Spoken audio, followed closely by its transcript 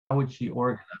would she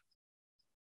organize?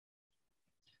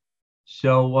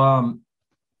 So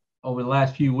over the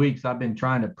last few weeks, I've been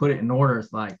trying to put it in order.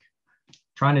 It's like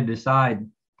trying to decide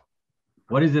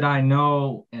what is it I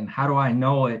know and how do I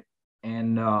know it?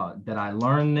 And did I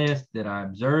learn this? Did I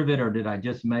observe it, or did I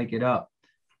just make it up?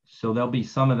 So there'll be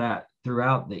some of that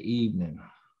throughout the evening.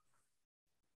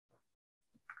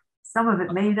 Some of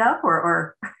it made up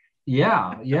or...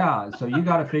 Yeah. So you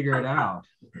got to figure it out,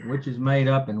 which is made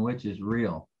up and which is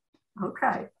real.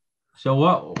 Okay. So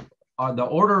what the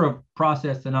order of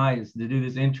process tonight is to do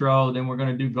this intro, then we're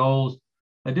going to do goals,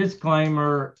 a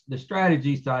disclaimer, the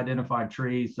strategies to identify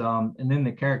trees, and then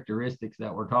the characteristics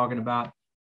that we're talking about,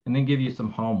 and then give you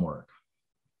some homework.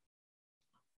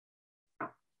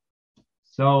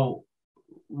 So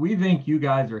we think you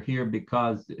guys are here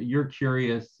because you're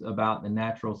curious about the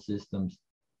natural systems.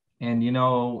 And, you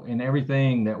know, in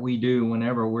everything that we do,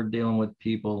 whenever we're dealing with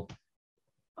people,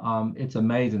 it's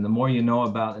amazing. The more you know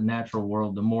about the natural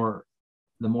world, the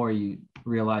more you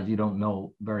realize you don't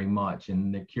know very much.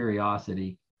 And the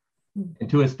curiosity and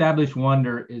to establish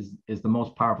wonder is the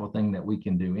most powerful thing that we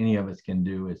can do. Any of us can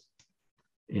do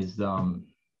is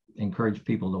encourage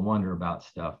people to wonder about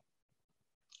stuff.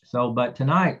 So, but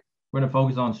tonight we're going to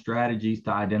focus on strategies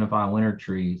to identify winter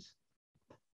trees.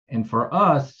 And for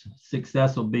us,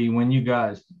 success will be when you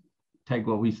guys take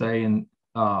what we say and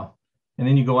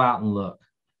then you go out and look.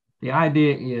 The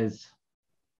idea is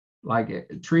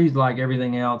like trees, like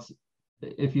everything else.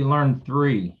 If you learn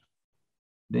 3,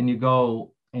 then you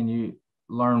go and you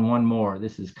learn 1 more.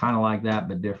 This is kind of like that,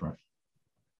 but different.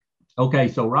 Okay,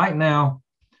 so right now,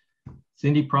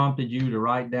 Cindy prompted you to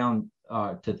write down,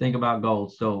 to think about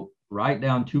goals. So write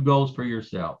down 2 goals for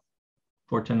yourself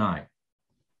for tonight.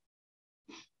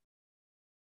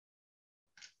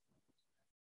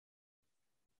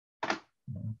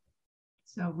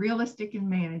 So realistic and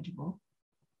manageable.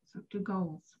 So 2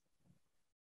 goals.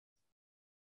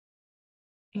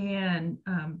 And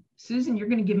Susan, you're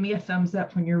going to give me a thumbs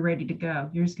up when you're ready to go.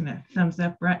 You're just going to thumbs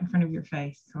up right in front of your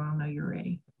face, so I'll know you're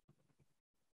ready.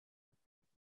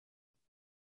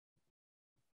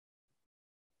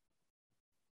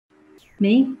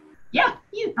 Me? Yeah,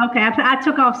 you. Okay, I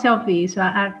took off selfies. So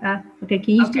okay,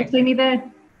 can you still see me there?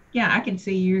 Yeah, I can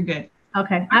see you. You're good.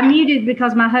 Okay, I'm muted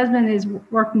because my husband is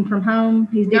working from home.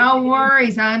 No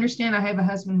worries. I understand. I have a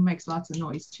husband who makes lots of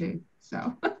noise too.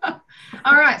 So,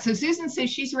 all right. So Susan says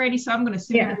she's ready. So I'm going to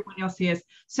assume everyone else is.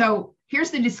 So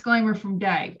here's the disclaimer from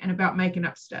Dave and about making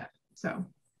up stuff. So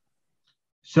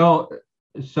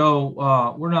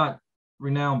we're not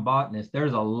renowned botanists.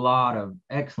 There's a lot of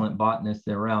excellent botanists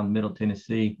around Middle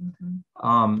Tennessee.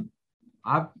 Mm-hmm.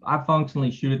 I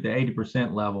functionally shoot at the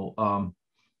 80% level.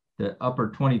 The upper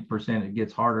 20%, it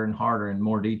gets harder and harder and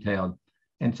more detailed.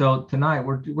 And so tonight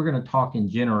we're going to talk in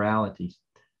generalities.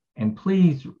 And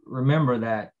please remember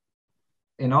that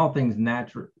in all things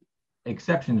natural,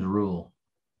 exceptions rule.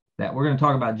 That we're going to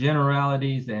talk about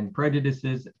generalities and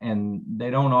prejudices, and they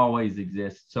don't always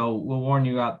exist. So we'll warn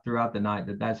you out throughout the night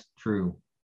that that's true.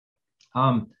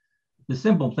 The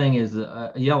simple thing is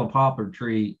a yellow poplar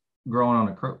tree growing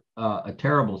on a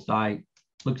terrible site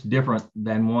looks different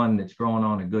than one that's growing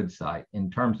on a good site in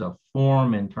terms of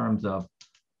form, in terms of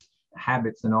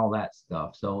habits and all that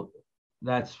stuff. So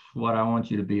that's what I want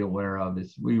you to be aware of,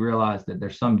 is we realize that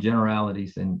there's some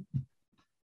generalities, and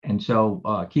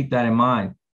so keep that in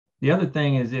mind. The other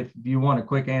thing is, if you want a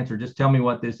quick answer, just tell me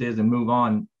what this is and move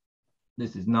on.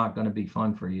 This is not going to be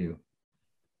fun for you.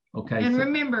 Okay. And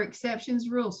remember, exceptions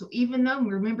rule. So even though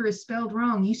remember is spelled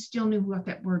wrong, you still knew what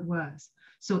that word was.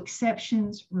 So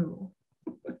exceptions rule.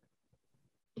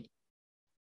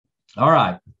 All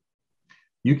right.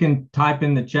 You can type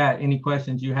in the chat any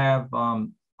questions you have. Our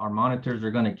monitors are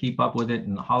going to keep up with it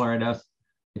and holler at us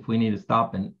if we need to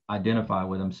stop and identify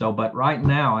with them. So, but right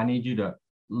now I need you to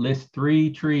list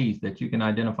 3 trees that you can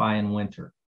identify in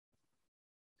winter.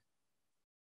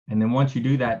 And then once you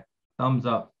do that, thumbs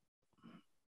up.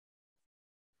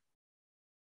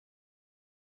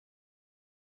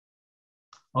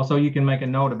 Also, you can make a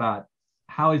note about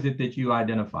how is it that you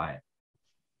identify it.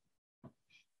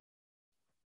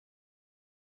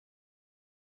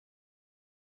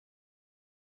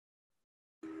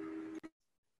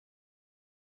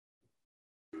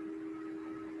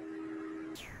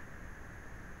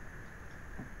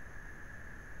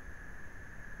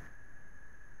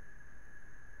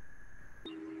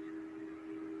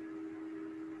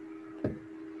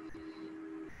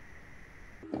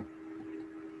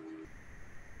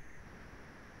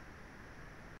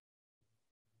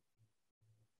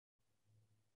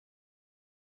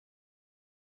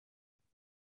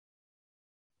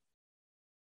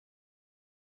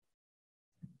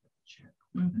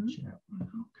 Mhm.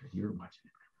 Okay, you're watching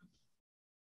it.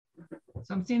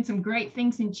 So I'm seeing some great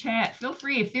things in chat. Feel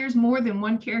free, if there's more than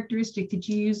one characteristic that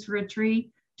you use for a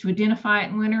tree to identify it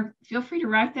in winter, feel free to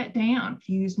write that down if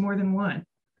you use more than one.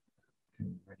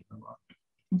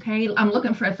 Okay, I'm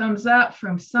looking for a thumbs up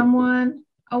from someone.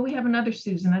 Oh, we have another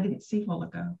Susan. I didn't see a while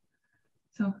ago.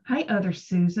 So, hi, other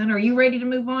Susan. Are you ready to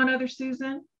move on, other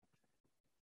Susan?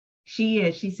 She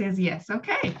is. She says yes.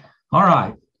 Okay. All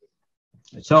right.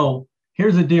 So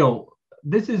here's the deal.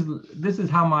 This is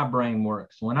how my brain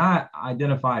works. When I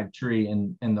identify a tree,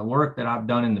 and the work that I've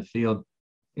done in the field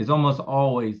is almost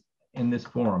always in this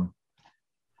form.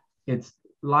 It's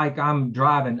like I'm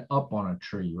driving up on a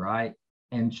tree, right?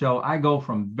 And so I go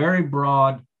from very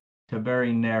broad to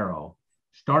very narrow,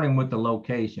 starting with the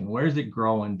location. Where's it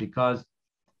growing? Because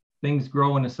things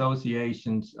grow in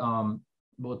associations.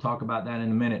 We'll talk about that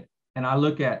in a minute. And I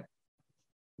look at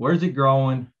where's it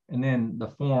growing, and then the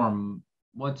form,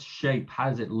 what's shape, how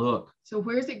does it look? So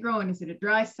where's it growing? Is it a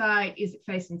dry site? Is it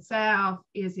facing south?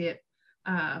 Is it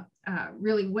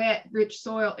really wet, rich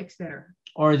soil, etc.?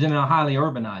 Or is it in a highly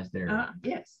urbanized area?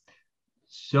 Yes.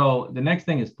 So the next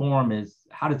thing is form, is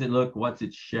how does it look? What's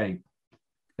its shape?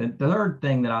 The third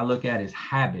thing that I look at is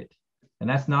habit. And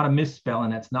that's not a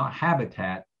misspelling. That's not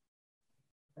habitat.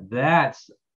 That's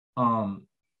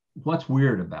what's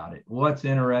weird about it, what's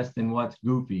interesting, what's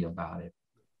goofy about it.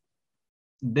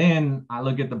 Then I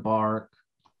look at the bark,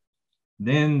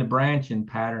 then the branching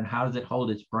pattern, how does it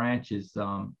hold its branches?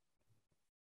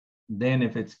 Then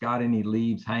if it's got any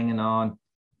leaves hanging on,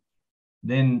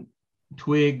 then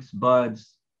twigs,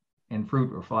 buds, and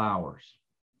fruit or flowers.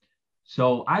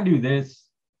 So I do this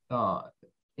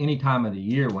any time of the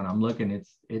year when I'm looking.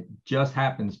 It just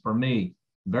happens for me,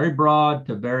 very broad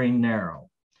to very narrow.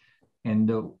 And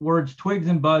the words twigs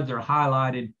and buds are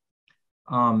highlighted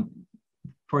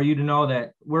for you to know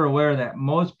that we're aware that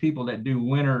most people that do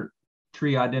winter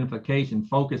tree identification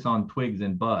focus on twigs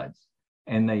and buds,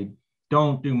 and they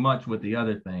don't do much with the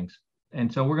other things.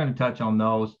 And so we're going to touch on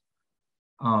those.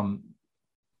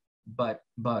 But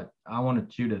I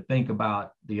wanted you to think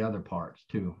about the other parts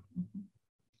too.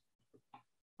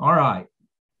 All right.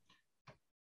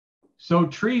 So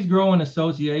trees grow in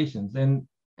associations, and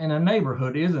a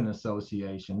neighborhood is an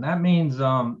association. That means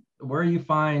where you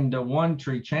find one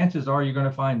tree, chances are you're going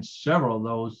to find several of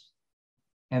those,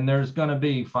 and there's going to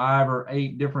be 5 or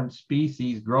 8 different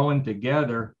species growing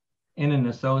together in an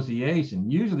association.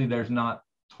 Usually there's not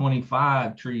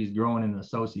 25 trees growing in an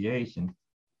association.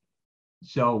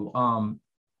 So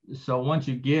once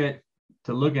you get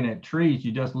to looking at trees,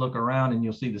 you just look around and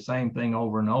you'll see the same thing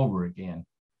over and over again.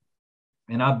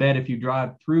 And I bet if you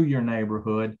drive through your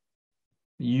neighborhood,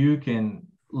 you can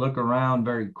look around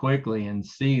very quickly and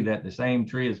see that the same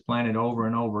tree is planted over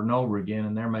and over and over again.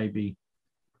 And there may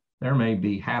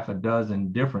be half a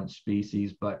dozen different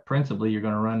species, but principally you're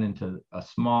going to run into a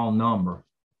small number.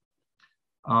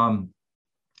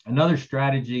 Another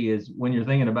strategy is when you're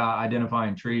thinking about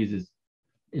identifying trees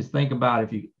is think about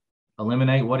if you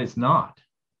eliminate what it's not,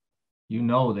 you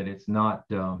know that it's not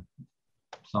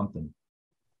something.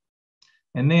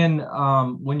 And then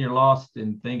when you're lost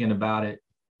in thinking about it,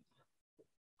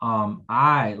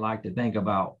 I like to think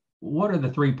about what are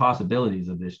the 3 possibilities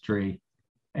of this tree,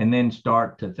 and then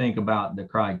start to think about the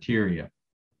criteria.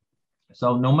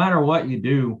 So no matter what you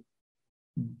do,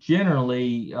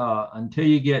 generally until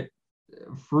you get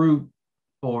fruit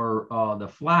or the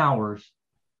flowers,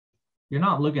 you're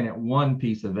not looking at one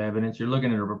piece of evidence, you're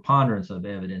looking at a preponderance of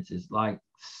evidence. It's like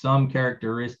some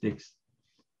characteristics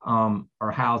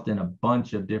are housed in a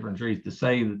bunch of different trees. To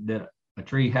say that a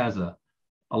tree has a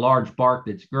large bark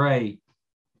that's gray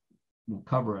will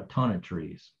cover a ton of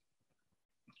trees.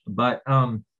 But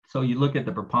so you look at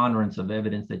the preponderance of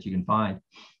evidence that you can find.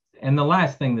 And the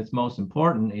last thing that's most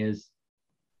important is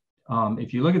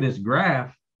if you look at this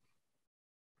graph,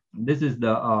 this is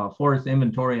the forest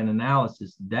inventory and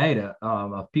analysis data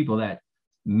of people that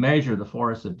measure the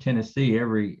forests of Tennessee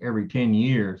every 10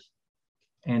 years.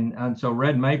 And so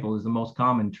red maple is the most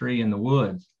common tree in the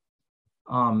woods.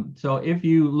 So if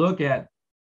you look at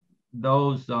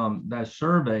those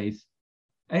surveys,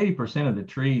 80% of the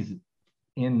trees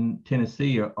in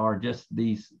Tennessee are just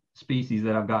these species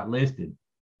that I've got listed.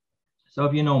 So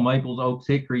if you know maples, oaks,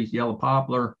 hickories, yellow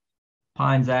poplar,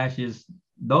 pines, ashes,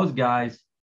 those guys,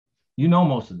 you know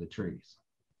most of the trees.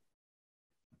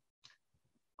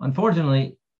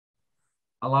 Unfortunately,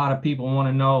 a lot of people want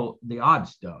to know the odd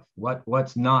stuff,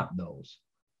 what's not those,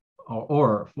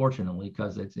 or fortunately,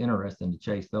 because it's interesting to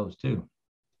chase those too.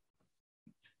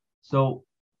 So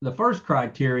the first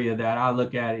criteria that I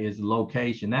look at is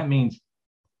location. That means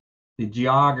the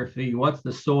geography, what's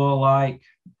the soil like,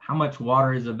 how much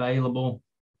water is available,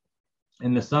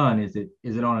 and the sun. Is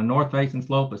it on a north facing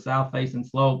slope, a south facing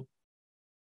slope?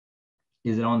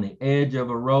 Is it on the edge of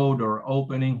a road or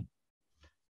opening?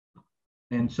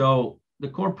 And so the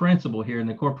core principle here and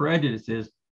the core prejudice is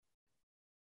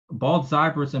bald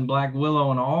cypress and black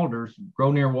willow and alders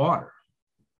grow near water.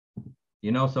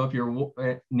 You know, so if you're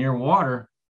near water,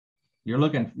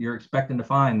 you're expecting to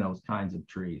find those kinds of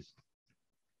trees.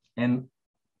 And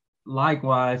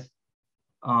likewise,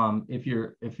 if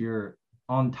you're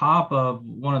on top of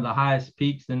one of the highest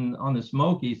peaks on the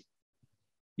Smokies,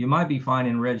 you might be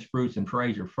finding red spruce and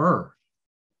Fraser fir.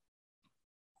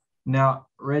 Now,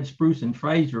 red spruce and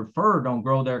Fraser fir don't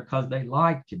grow there because they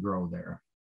like to grow there.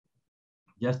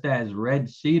 Just as red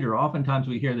cedar, oftentimes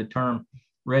we hear the term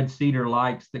red cedar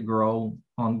likes to grow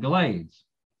on glades.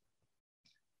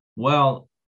 Well,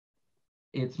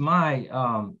 it's my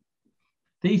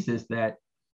thesis that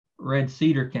red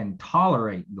cedar can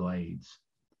tolerate glades,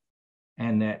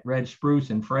 and that red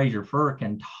spruce and Fraser fir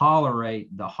can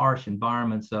tolerate the harsh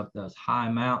environments of those high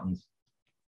mountains.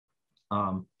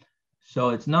 So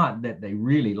it's not that they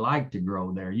really like to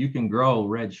grow there. You can grow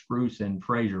red spruce and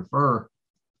Fraser fir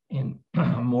in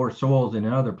more soils than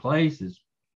in other places,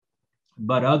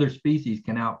 but other species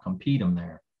can outcompete them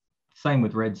there. Same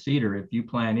with red cedar. If you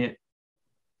plant it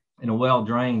in a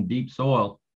well-drained, deep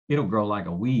soil, it'll grow like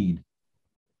a weed,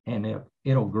 and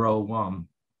it'll grow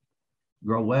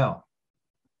well.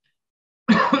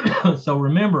 So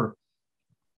remember,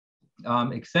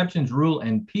 exceptions rule,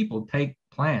 and people take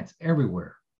plants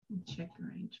everywhere. Check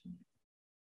arrangement.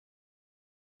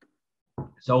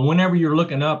 So whenever you're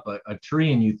looking up a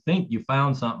tree and you think you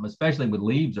found something, especially with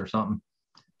leaves or something,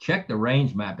 check the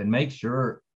range map and make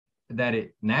sure that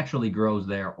it naturally grows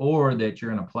there, or that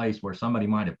you're in a place where somebody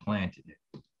might have planted it.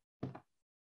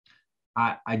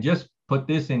 I just put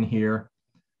this in here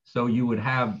so you would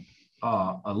have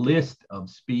a list of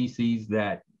species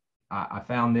that I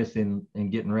found this in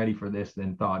getting ready for this,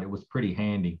 and thought it was pretty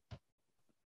handy.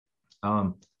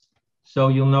 So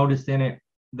you'll notice in it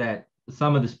that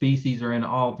some of the species are in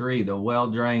all three: the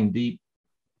well-drained, deep,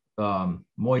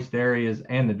 moist areas,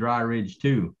 and the dry ridge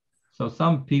too. So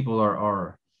some people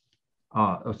or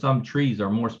some trees are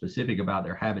more specific about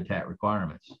their habitat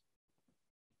requirements.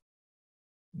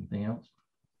 Anything else?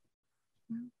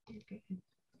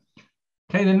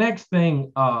 Okay, the next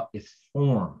thing is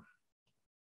form.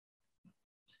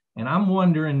 And I'm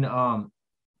wondering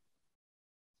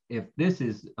if this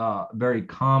is very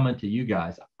common to you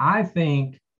guys. I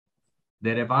think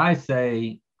that if I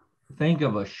say, think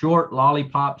of a short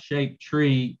lollipop-shaped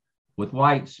tree with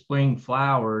white spring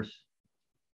flowers,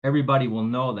 everybody will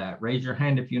know that. Raise your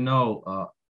hand if you know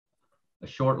a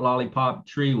short lollipop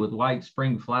tree with white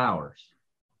spring flowers.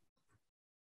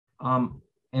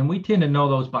 And we tend to know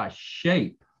those by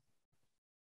shape.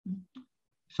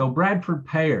 So Bradford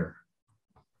pear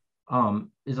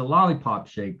is a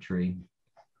lollipop-shaped tree.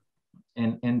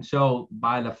 And so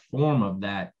by the form of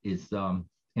that is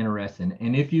interesting.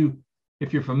 And if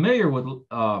you're familiar with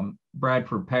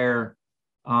Bradford pear,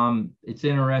 it's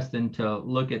interesting to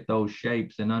look at those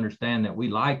shapes and understand that we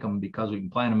like them because we can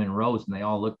plant them in rows and they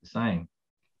all look the same.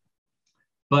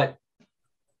 But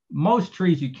most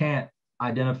trees you can't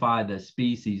identify the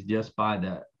species just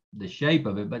by the shape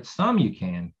of it, but some you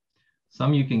can.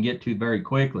 Some you can get to very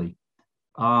quickly.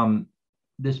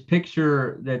 This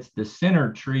picture, that's the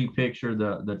center tree picture,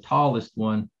 the tallest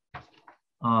one.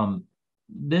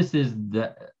 This is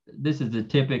the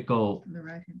typical On the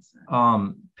right-hand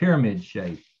side. Pyramid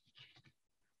shape.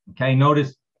 Okay,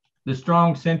 notice the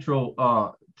strong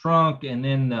central trunk, and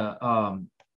then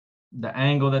the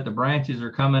angle that the branches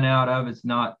are coming out of. It's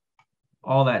not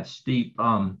all that steep.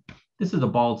 This is a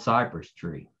bald cypress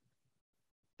tree.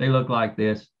 They look like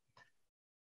this,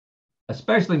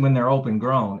 especially when they're open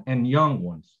grown and young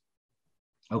ones.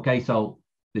 Okay, so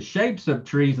the shapes of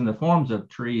trees and the forms of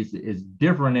trees is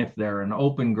different if they're an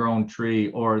open grown tree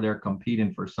or they're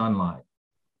competing for sunlight.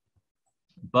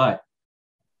 But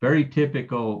very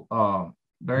typical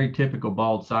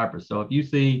bald cypress. So if you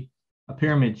see a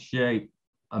pyramid shape,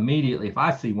 immediately, if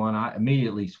I see one,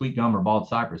 immediately sweet gum or bald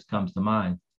cypress comes to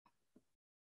mind.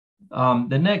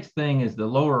 The next thing is the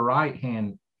lower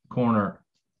right-hand corner,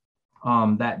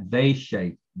 that vase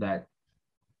shape, that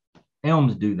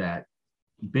elms do that.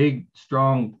 Big,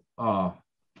 strong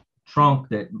trunk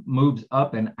that moves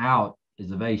up and out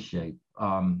is a vase shape.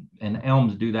 And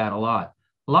elms do that a lot.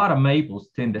 A lot of maples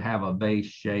tend to have a vase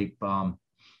shape, but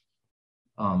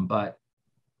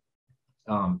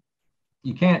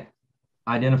you can't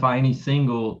identify any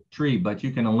single tree, but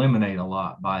you can eliminate a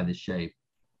lot by the shape.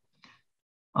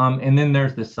 And then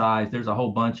there's the size. There's a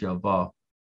whole bunch of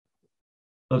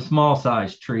small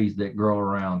size trees that grow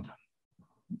around.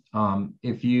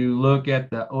 If you look at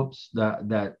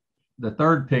the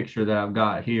third picture that I've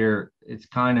got here, it's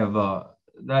kind of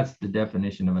that's the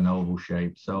definition of an oval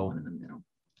shape. So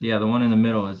yeah, the one in the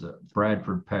middle is a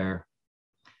Bradford pear.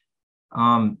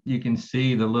 You can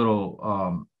see the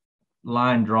little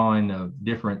line drawing of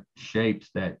different shapes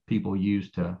that people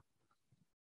use to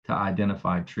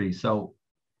identify trees. So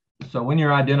when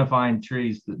you're identifying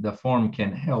trees, the form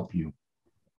can help you.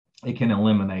 It can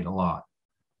eliminate a lot.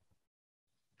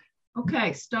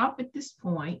 Okay, stop at this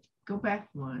point. Go back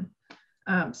one.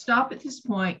 Stop at this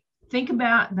point. Think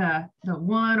about the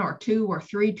 1 or 2 or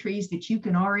 3 trees that you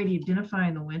can already identify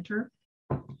in the winter.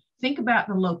 Think about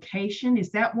the location.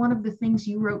 Is that one of the things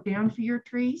you wrote down for your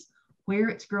trees? Where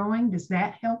it's growing? Does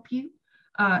that help you?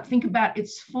 Think about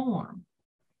its form.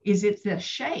 Is it the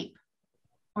shape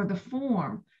or the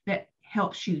form that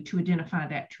helps you to identify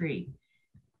that tree?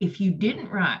 If you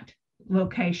didn't write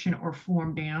location or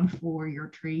form down for your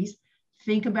trees,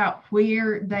 think about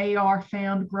where they are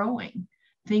found growing.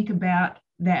 Think about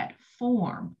that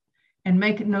form and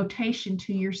make a notation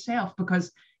to yourself,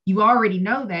 because you already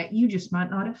know that. You just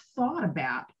might not have thought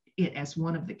about it as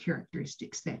one of the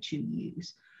characteristics that you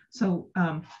use. So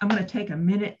I'm going to take a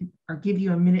minute or give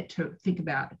you a minute to think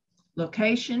about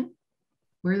location,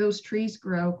 where those trees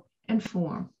grow, and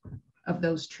form of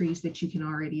those trees that you can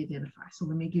already identify. So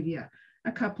let me give you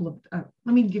a couple of,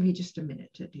 let me give you just a minute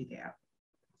to do that.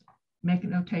 Make a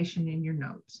notation in your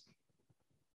notes.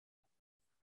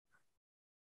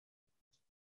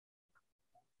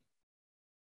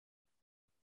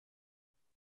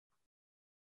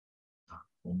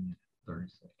 Only 30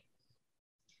 seconds.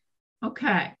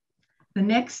 Okay, the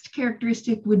next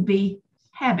characteristic would be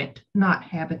habit, not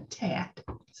habitat.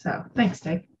 So thanks,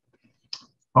 Dave.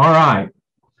 All right.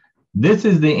 This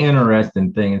is the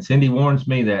interesting thing, and Cindy warns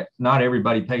me that not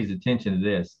everybody pays attention to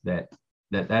this.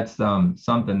 That's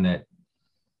something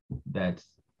that's,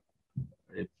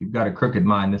 if you've got a crooked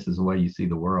mind, this is the way you see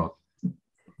the world.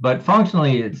 But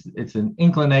functionally, it's an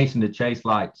inclination to chase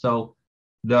light. So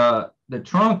the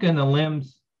trunk and the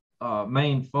limbs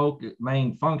main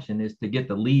function is to get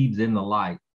the leaves in the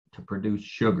light to produce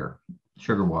sugar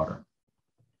water.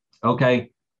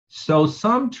 Okay, so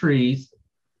some trees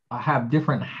have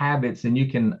different habits, and you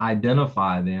can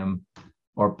identify them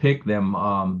or pick them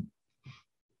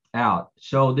out.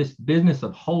 So this business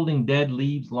of holding dead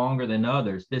leaves longer than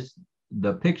others,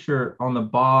 the picture on the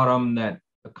bottom, that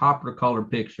copper color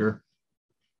picture,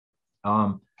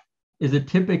 is a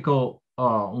typical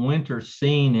winter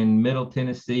scene in Middle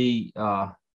Tennessee,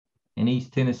 in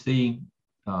East Tennessee.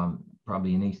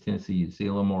 Probably in East Tennessee, you'd see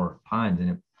a little more pines in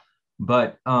it.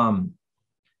 But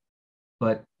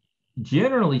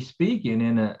generally speaking,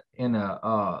 in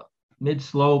a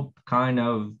mid-slope kind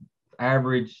of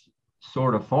average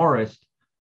sort of forest,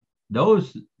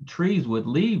 those trees with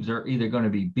leaves are either going to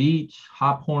be beech,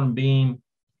 hophorn beam,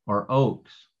 or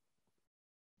oaks.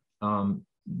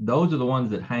 Those are the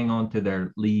ones that hang on to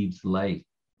their leaves late.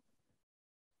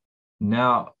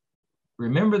 Now,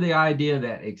 remember the idea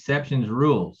that exceptions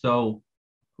rule. So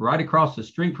right across the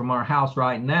street from our house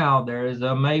right now, there is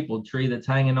a maple tree that's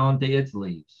hanging on to its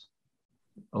leaves.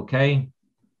 Okay.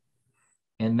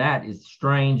 And that is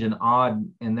strange and odd.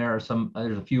 And there's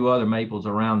a few other maples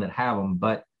around that have them.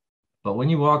 But when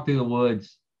you walk through the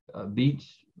woods,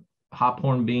 beech,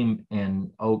 hophorn beam,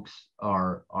 and oaks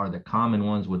are the common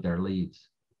ones with their leaves.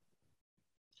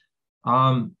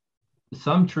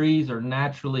 Some trees are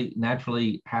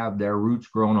naturally have their roots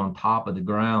growing on top of the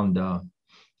ground.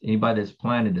 Anybody that's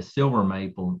planted a silver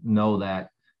maple know that.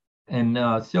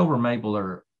 And silver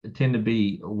maple tend to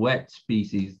be wet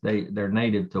species. They're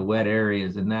native to wet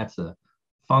areas, and that's a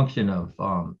function of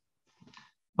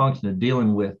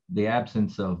dealing with the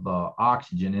absence of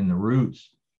oxygen in the roots.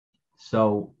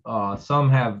 So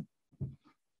some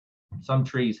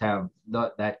trees have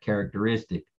that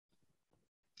characteristic.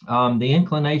 The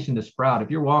inclination to sprout. If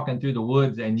you're walking through the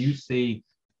woods and you see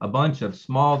a bunch of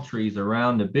small trees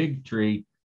around a big tree,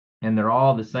 and they're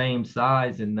all the same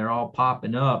size and they're all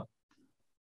popping up,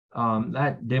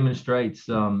 that demonstrates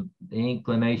the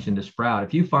inclination to sprout.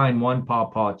 If you find one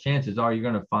pawpaw, chances are you're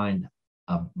going to find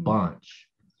a bunch.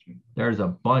 There's a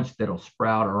bunch that'll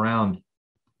sprout around.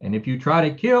 And if you try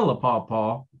to kill a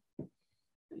pawpaw,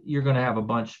 you're going to have a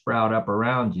bunch sprout up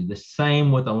around you. The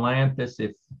same with ailanthus.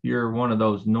 If you're one of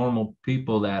those normal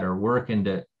people that are working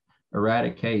to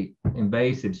eradicate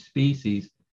invasive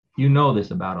species, you know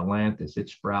this about ailanthus. It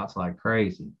sprouts like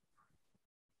crazy.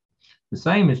 The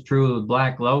same is true with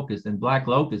black locust, and black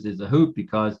locust is a hoot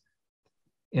because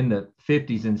in the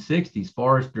 50s and 60s,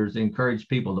 foresters encouraged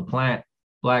people to plant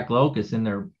black locust in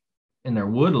their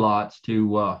wood lots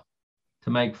to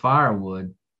make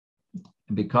firewood,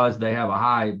 because they have a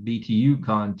high BTU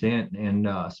content, and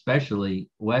especially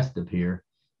west of here.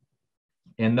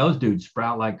 And those dudes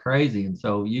sprout like crazy. And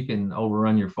so you can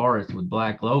overrun your forest with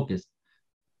black locust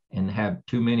and have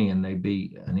too many and they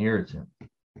be an irritant.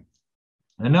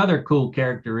 Another cool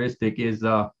characteristic is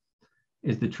the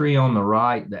tree on the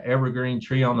right, the evergreen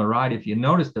tree on the right. If you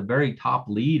notice the very top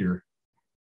leader,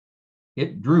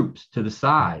 it droops to the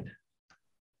side.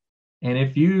 And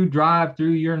if you drive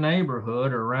through your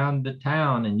neighborhood or around the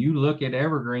town and you look at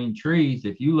evergreen trees,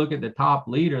 if you look at the top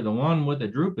leader, the one with the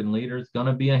drooping leader is going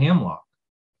to be a hemlock.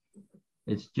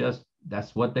 It's just,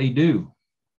 that's what they do.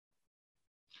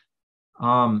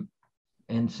 And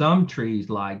some trees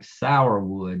like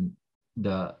sourwood,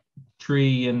 the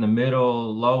tree in the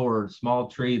middle, lower, small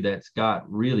tree that's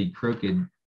got really crooked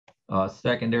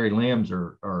secondary limbs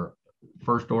or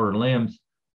first order limbs,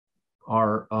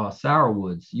 are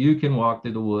sourwoods. You can walk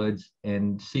through the woods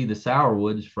and see the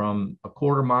sourwoods from a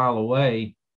quarter mile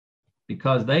away,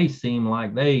 because they seem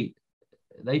like they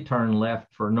turn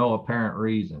left for no apparent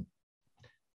reason.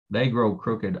 They grow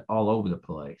crooked all over the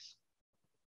place.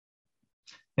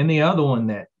 And the other one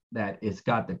that it's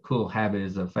got the cool habit,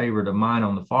 is a favorite of mine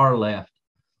on the far left,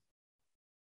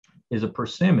 is a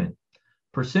persimmon.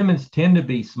 Persimmons tend to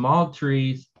be small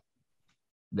trees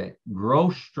that grow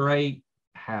straight,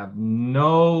 have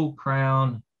no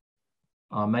crown,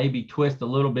 maybe twist a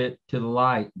little bit to the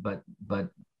light, but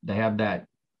they have that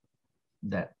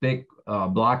thick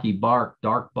blocky bark,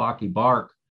 dark blocky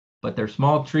bark, but they're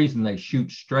small trees and they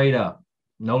shoot straight up,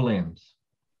 no limbs.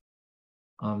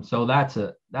 So that's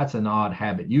an odd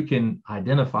habit. You can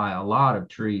identify a lot of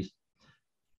trees,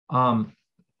 by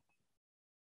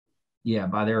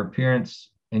their appearance,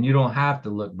 and you don't have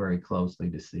to look very closely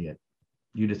to see it.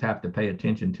 You just have to pay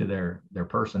attention to their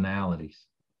personalities.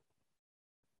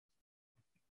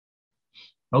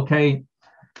 Okay,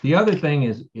 the other thing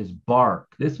is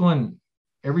bark. This one,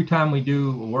 every time we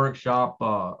do a workshop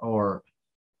or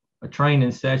a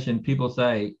training session, people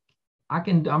say,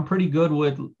 I'm pretty good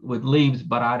with leaves,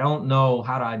 but I don't know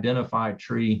how to identify a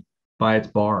tree by its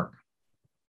bark.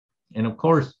 And of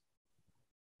course,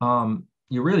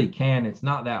 you really can. It's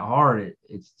not that hard.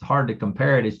 It's hard to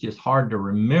compare it. It's just hard to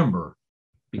remember,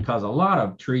 because a lot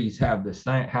of trees have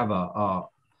a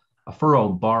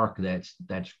furrowed bark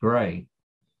that's gray,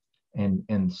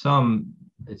 and some,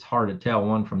 it's hard to tell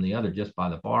one from the other just by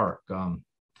the bark.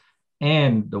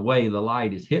 And the way the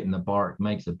light is hitting the bark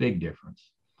makes a big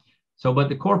difference. So, but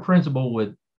the core principle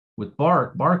with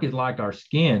bark is like our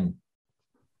skin.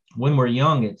 When we're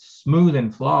young, it's smooth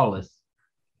and flawless.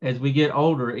 As we get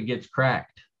older, it gets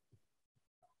cracked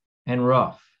and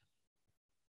rough.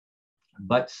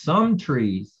 But some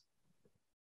trees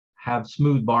have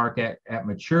smooth bark at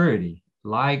maturity,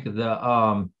 like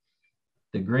the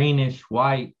greenish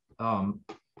white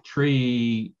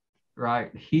tree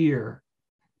right here,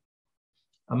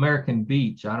 American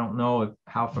beech. I don't know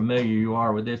how familiar you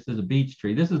are with this. This is a beech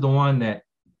tree. This is the one that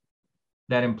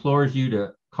implores you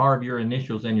to carve your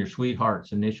initials and your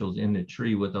sweetheart's initials in the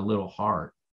tree with a little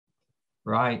heart,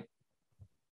 right?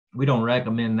 We don't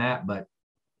recommend that, but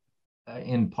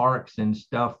in parks and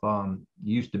stuff, you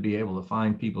used to be able to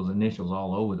find people's initials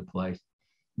all over the place.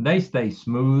 They stay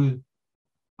smooth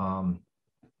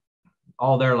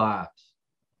all their lives.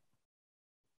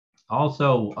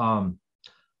 Also,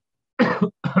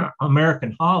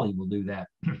 American holly will do that.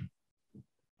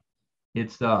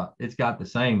 It's got the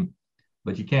same,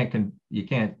 but you can't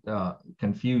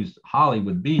confuse holly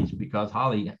with beech, because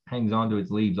holly hangs onto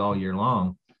its leaves all year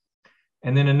long.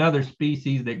 And then another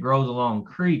species that grows along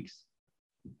creeks,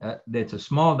 that's a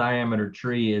small diameter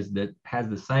tree, that has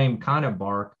the same kind of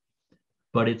bark,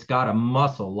 but it's got a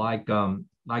muscle like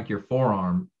your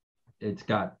forearm. It's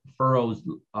got furrows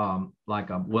like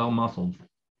a well-muscled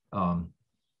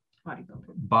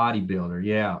bodybuilder,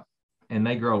 yeah. And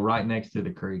they grow right next to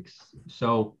the creeks.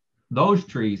 So those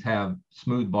trees have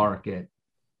smooth bark at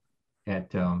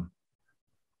throughout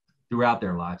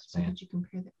their lifespan. So did you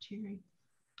compare that cherry?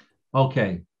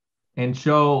 Okay, and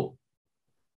so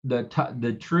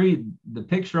the tree, the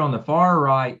picture on the far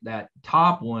right, that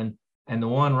top one, and the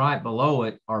one right below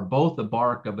it are both the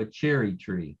bark of a cherry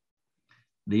tree.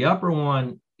 The upper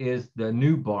one is the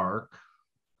new bark.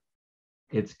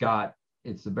 It's a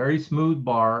very smooth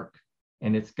bark,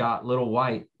 and it's got little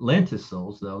white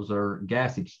lenticels. Those are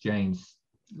gas exchange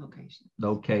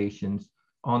locations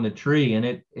on the tree, and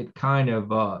it kind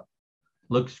of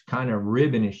looks kind of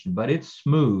ribbonish, but it's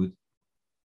smooth.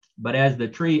 But as the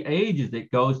tree ages,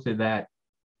 it goes to that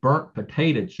burnt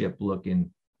potato chip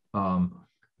looking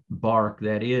bark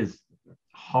that is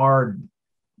hard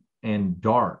and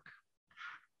dark.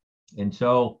 And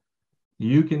so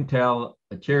you can tell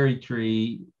a cherry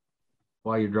tree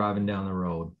while you're driving down the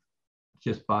road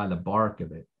just by the bark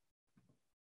of it.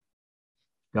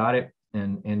 Got it?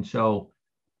 And so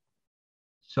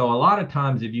a lot of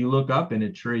times if you look up in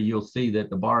a tree, you'll see that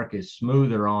the bark is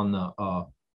smoother on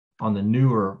the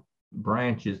newer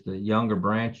branches, the younger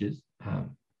branches,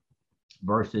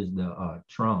 versus the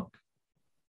trunk.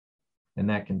 And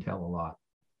that can tell a lot.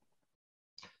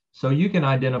 So you can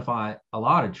identify a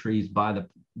lot of trees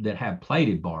that have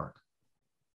plated bark.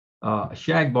 A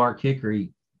shagbark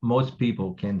hickory, most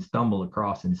people can stumble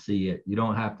across and see it. You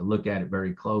don't have to look at it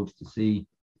very close to see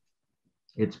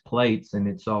its plates and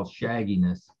its all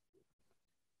shagginess.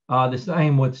 The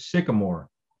same with sycamore.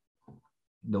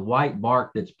 The white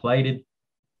bark that's plated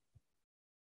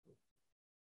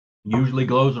usually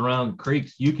glows around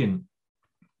creeks. You can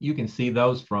see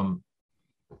those from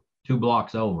 2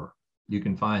 blocks over. You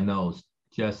can find those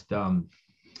just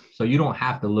so you don't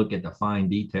have to look at the fine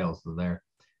details of there.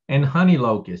 And honey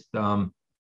locust,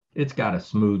 it's got a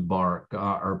smooth bark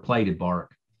or plated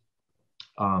bark.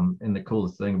 And the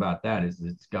coolest thing about that is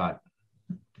it's got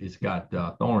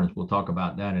thorns. We'll talk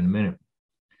about that in a minute.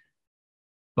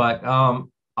 But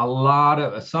some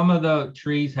of the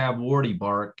trees have warty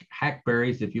bark.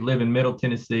 Hackberries, if you live in Middle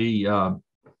Tennessee,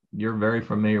 you're very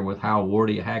familiar with how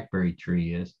warty a hackberry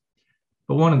tree is.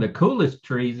 But one of the coolest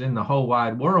trees in the whole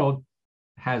wide world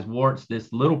has warts.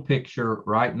 This little picture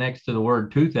right next to the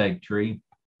word toothache tree.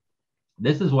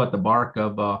 This is what the bark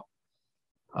of a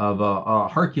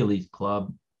Hercules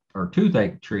club or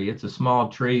toothache tree. It's a small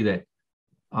tree that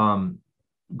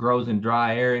grows in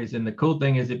dry areas. And the cool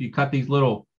thing is if you cut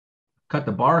the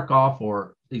bark off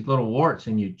or these little warts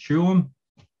and you chew them,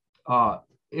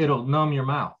 it'll numb your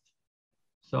mouth.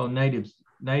 So natives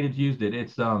used it.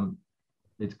 It's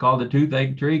called the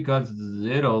toothache tree because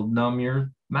it'll numb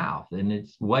your mouth, and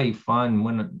it's way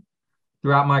fun.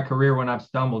 Throughout my career, when I've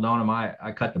stumbled on them,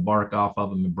 I cut the bark off of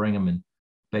them and bring them and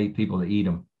bait people to eat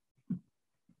them,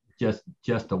 just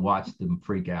to watch them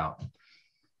freak out.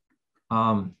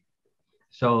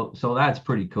 So that's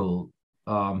pretty cool.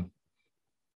 The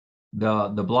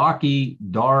blocky,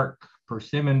 dark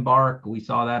persimmon bark, we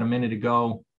saw that a minute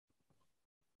ago.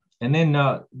 And then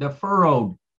the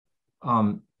furrowed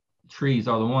trees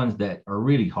are the ones that are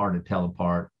really hard to tell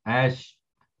apart. Ash,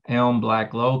 elm,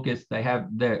 black locust,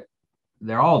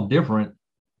 they're all different,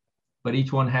 but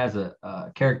each one has a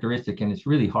characteristic, and it's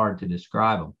really hard to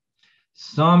describe them.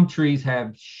 Some trees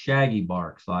have shaggy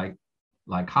barks, like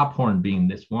hophorn bean,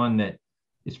 this one that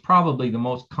is probably the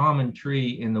most common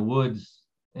tree in the woods,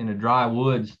 in the dry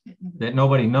woods, that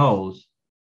nobody knows.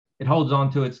 It holds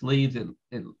on to its leaves.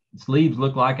 Its leaves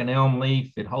look like an elm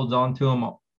leaf. It holds on to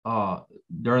them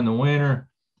during the winter,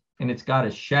 and it's got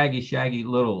a shaggy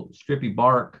little strippy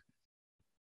bark,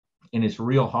 and it's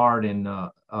real hard, and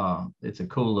it's a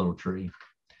cool little tree.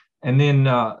 And then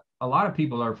a lot of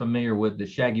people are familiar with the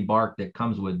shaggy bark that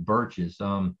comes with birches,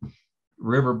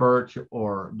 river birch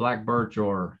or black birch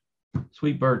or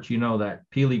sweet birch, that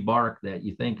peely bark that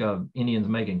you think of Indians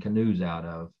making canoes out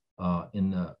of in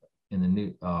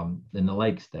the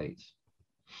lake states.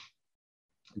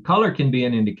 Color can be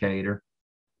an indicator.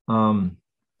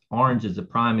 Orange is a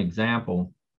prime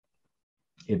example.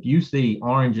 If you see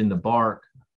orange in the bark,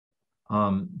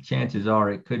 chances are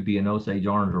it could be an Osage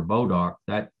orange or bodock,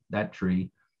 that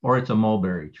tree, or it's a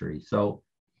mulberry tree. So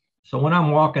when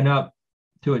I'm walking up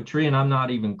to a tree and I'm not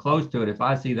even close to it, if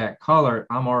I see that color,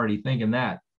 I'm already thinking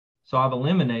that. So I've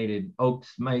eliminated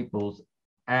oaks, maples,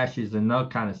 ashes, and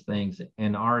those kind of things,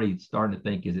 and already starting to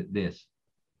think, is it this?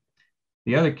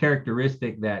 The other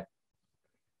characteristic that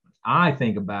I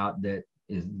think about that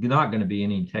is not going to be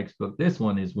in any textbook, this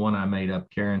one is one I made up,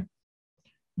 Karen,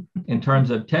 in terms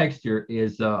of texture,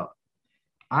 is I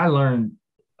learned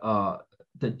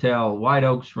to tell white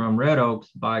oaks from red oaks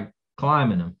by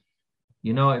climbing them.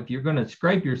 If you're going to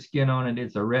scrape your skin on it,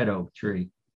 it's a red oak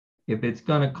tree. If it's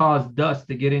going to cause dust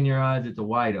to get in your eyes, it's a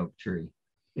white oak tree.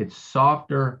 It's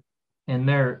softer, and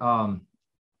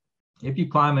if you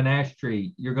climb an ash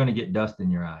tree, you're going to get dust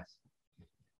in your eyes.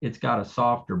 It's got a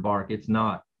softer bark. It's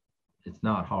not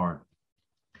hard.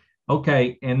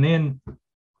 Okay, and then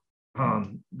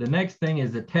the next thing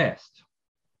is a test,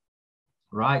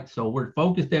 right? So we're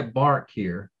focused at bark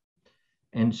here.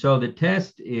 And so the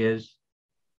test is,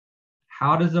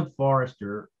 how does a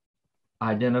forester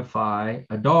identify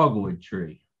a dogwood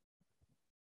tree?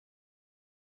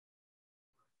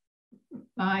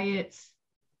 By its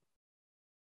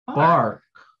Bark.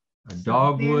 A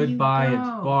dogwood by its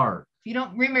bark. If you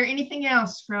don't remember anything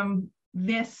else from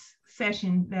this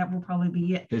session, that will probably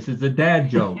be it. This is a dad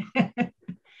joke.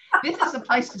 This is a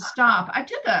place to stop. I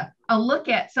took a look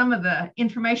at some of the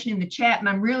information in the chat, and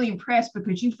I'm really impressed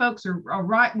because you folks are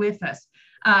right with us.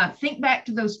 Think back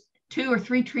to those 2 or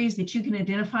 3 trees that you can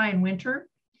identify in winter.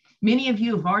 Many of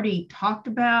you have already talked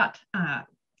about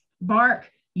bark.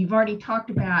 You've already talked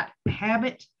about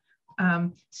habit.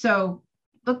 So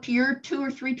look to your 2 or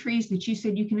 3 trees that you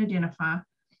said you can identify.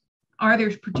 Are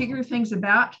there particular things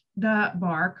about the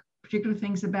bark, particular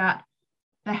things about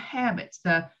the habits,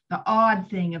 the odd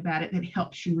thing about it that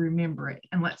helps you remember it?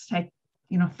 And let's take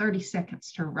 30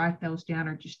 seconds to write those down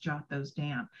or just jot those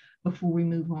down before we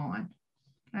move on.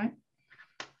 Okay.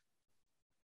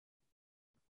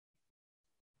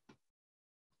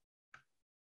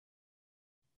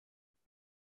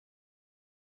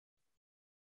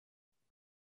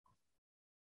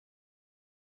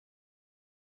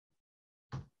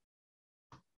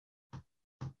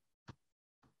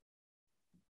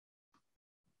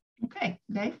 Okay,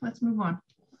 Dave, let's move on.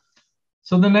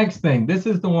 So the next thing, this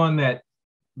is the one that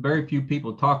very few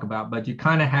people talk about, but you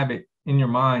kind of have it in your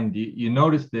mind. You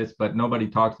notice this, but nobody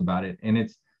talks about it. And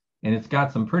it's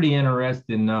got some pretty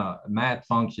interesting math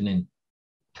functioning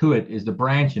to it, is the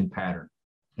branching pattern.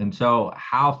 And so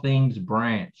how things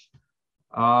branch.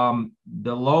 The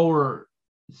lower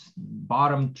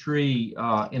bottom tree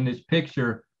in this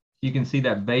picture, you can see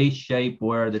that vase shape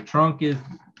where the trunk is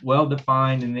well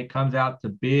defined and it comes out to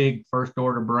big first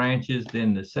order branches.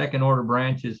 Then the second order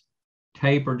branches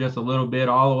taper just a little bit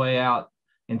all the way out.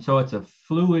 And so it's a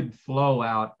fluid flow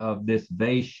out of this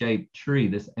vase shaped tree,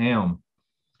 this elm.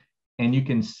 And you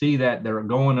can see that they're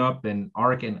going up and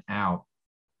arcing out.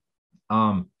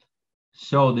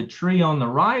 So the tree on the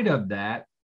right of that,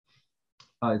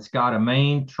 it's got a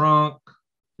main trunk.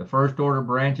 The first order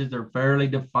branches are fairly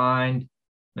defined.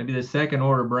 Maybe the second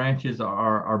order branches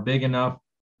are big enough,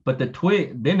 but the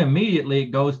twig, then immediately it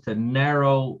goes to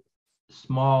narrow,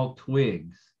 small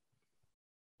twigs.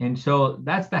 And so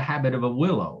that's the habit of a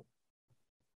willow.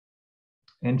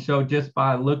 And so just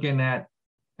by looking at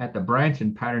the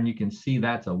branching pattern, you can see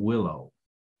that's a willow.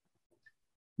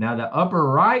 Now the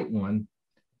upper right one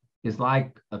is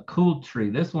like a cool tree.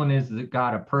 This one is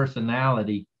got a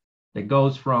personality that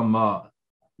goes from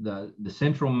the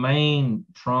central main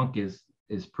trunk is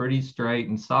pretty straight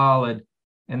and solid.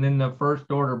 And then the first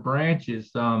order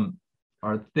branches are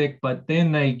thick, but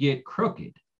then they get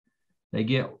crooked. They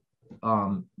get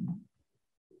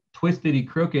twistedy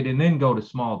crooked and then go to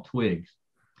small twigs.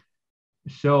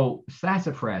 So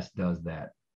sassafras does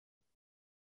that.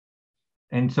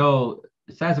 And so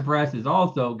sassafras has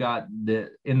also got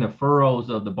in the furrows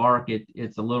of the bark,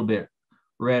 it's a little bit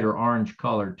red or orange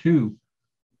color too,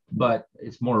 but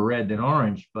it's more red than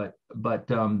orange. But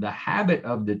the habit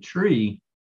of the tree,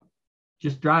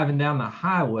 just driving down the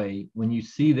highway, when you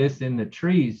see this in the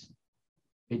trees,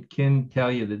 it can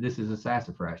tell you that this is a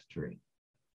sassafras tree.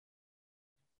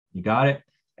 You got it?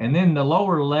 And then the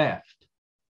lower left,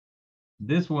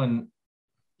 this one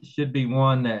should be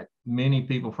one that many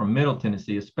people from Middle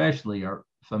Tennessee especially are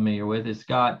familiar with. It's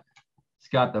got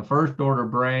the first order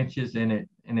branches in it,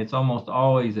 and it's almost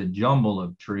always a jumble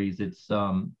of trees. It's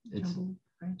a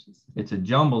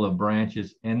jumble of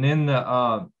branches. And then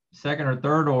the second or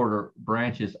third order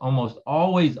branches almost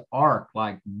always arc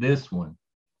like this one.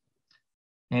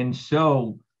 And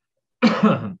so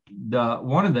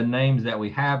one of the names that we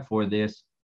have for this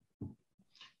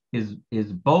is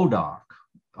Bodoc.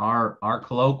 Our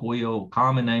colloquial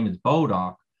common name is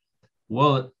Bodoc.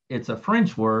 Well, it's a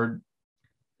French word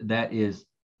that is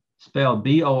spelled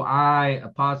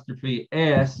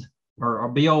B-O-I-apostrophe-S or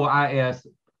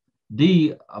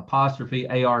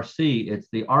B-O-I-S-D-apostrophe-A-R-C. It's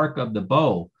the arc of the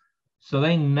bow. So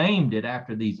they named it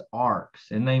after these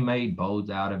arcs, and they made bows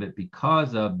out of it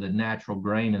because of the natural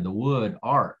grain of the wood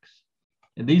arcs.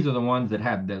 And these are the ones that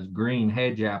have those green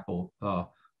hedge apple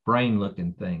brain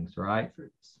looking things, right?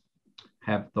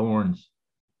 Have thorns,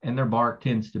 and their bark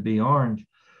tends to be orange.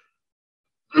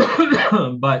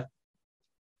 but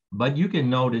you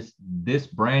can notice this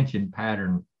branching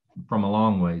pattern from a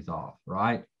long ways off,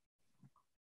 right?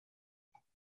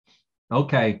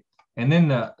 Okay, and then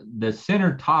the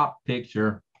center top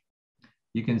picture,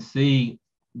 you can see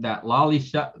that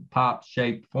lollipop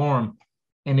shaped form.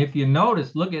 And if you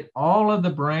notice, look at all of the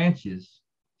branches.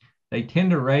 They tend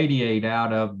to radiate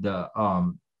out of the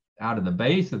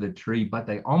base of the tree, but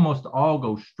they almost all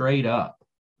go straight up.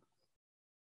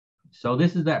 So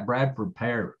this is that Bradford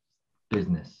pear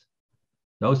business.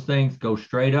 Those things go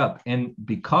straight up, and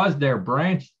because their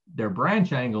branch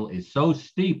angle is so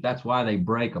steep, that's why they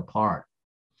break apart.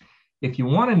 If you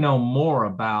want to know more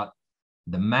about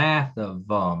the math of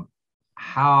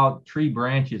how tree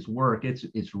branches work.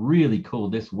 It's really cool.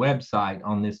 This website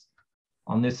on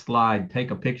this slide,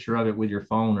 take a picture of it with your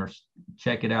phone or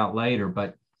check it out later.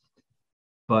 But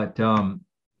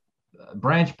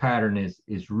branch pattern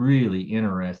is really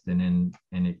interesting,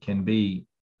 and it can be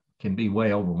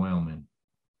way overwhelming.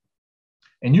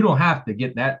 And you don't have to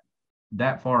get that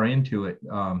far into it,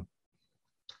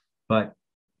 but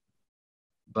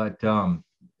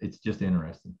it's just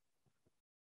interesting.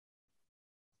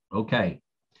 Okay,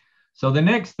 so the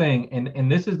next thing, and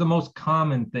this is the most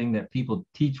common thing that people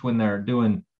teach when they're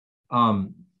doing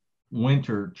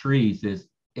winter trees,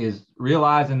 is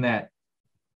realizing that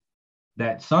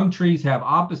some trees have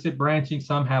opposite branching,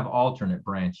 some have alternate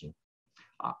branching.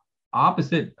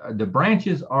 The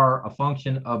branches are a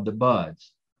function of the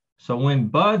buds. So when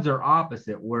buds are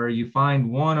opposite, where you find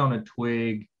one on a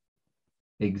twig,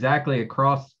 exactly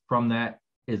across from that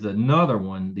is another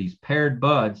one, these paired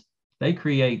buds, they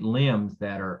create limbs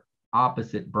that are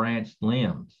opposite branched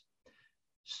limbs.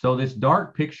 So this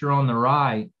dark picture on the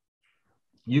right,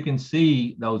 you can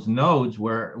see those nodes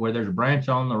where there's a branch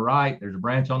on the right, there's a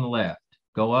branch on the left.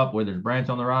 Go up where there's a branch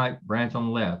on the right, branch on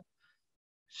the left.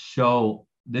 So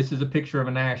this is a picture of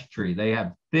an ash tree. They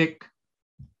have thick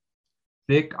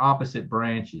opposite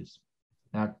branches.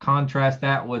 Now contrast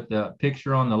that with the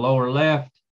picture on the lower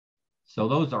left. So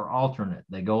those are alternate.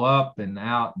 They go up and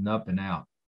out and up and out.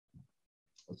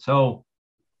 So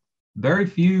very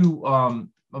few,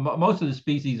 most of the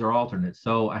species are alternate.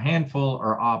 So a handful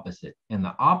are opposite. And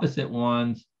the opposite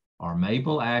ones are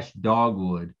maple, ash,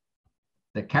 dogwood,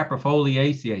 the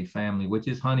Caprifoliaceae family, which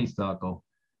is honeysuckle,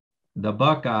 the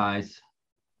buckeyes,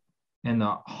 and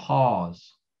the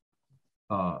haws,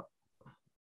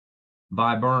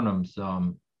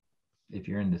 viburnums, if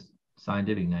you're into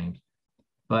scientific names.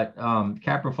 But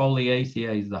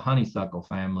Caprifoliaceae is the honeysuckle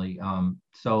family.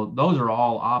 So those are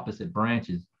all opposite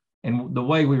branches. And the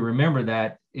way we remember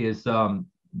that is the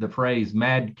phrase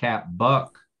madcap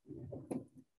buck,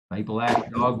 maple, ash,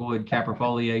 dogwood,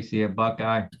 Caprifoliaceae,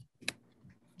 buckeye.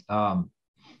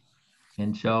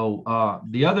 And so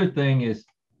the other thing is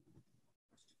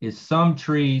some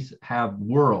trees have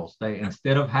whorls. They,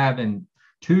 instead of having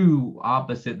two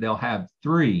opposite, they'll have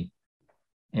three.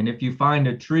 And if you find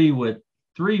a tree with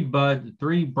three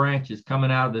branches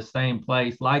coming out of the same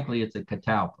place, likely it's a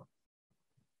catalpa.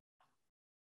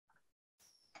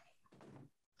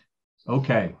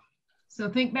 Okay. So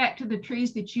think back to the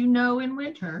trees that you know in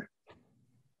winter.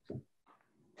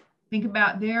 Think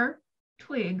about their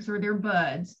twigs or their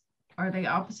buds. Are they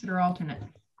opposite or alternate?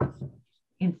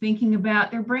 And thinking about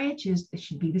their branches, they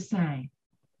should be the same.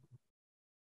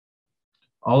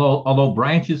 Although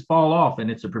branches fall off, and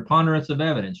it's a preponderance of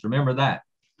evidence. Remember that.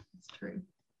 It's true.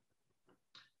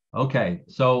 Okay,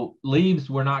 so leaves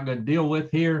we're not going to deal with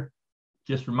here.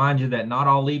 Just remind you that not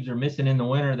all leaves are missing in the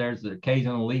winter. There's the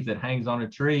occasional leaf that hangs on a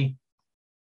tree.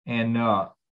 And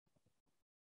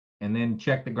then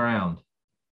check the ground.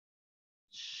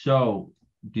 So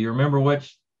do you remember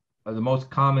which are the most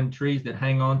common trees that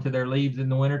hang on to their leaves in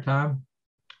the wintertime?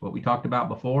 What we talked about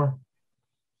before?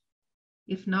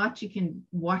 If not, you can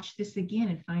watch this again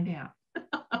and find out.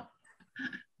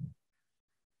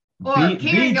 Or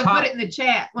Karen, go put it in the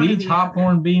chat. Beech,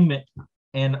 hawthorn, beam,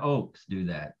 and oaks do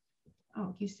that.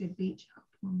 Oh, you said beech,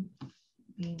 hawthorn,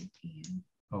 beam, and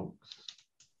oaks.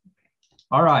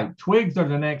 All right, twigs are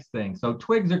the next thing. So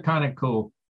twigs are kind of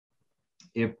cool.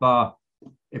 If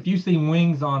you see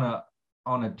wings on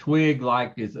a twig,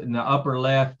 like is in the upper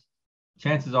left,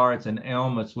 chances are it's an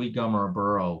elm, a sweet gum, or a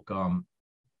bur oak.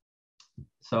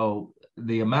 So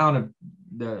the amount of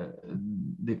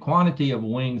the quantity of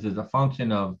wings is a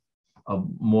function of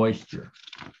moisture.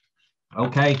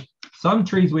 Okay, some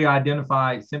trees we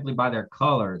identify simply by their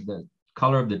color, the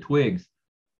color of the twigs.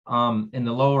 In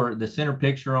the center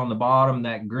picture on the bottom,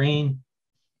 that green,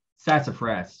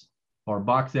 sassafras or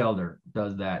box elder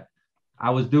does that. I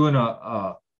was doing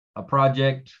a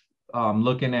project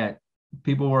looking at,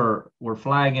 people were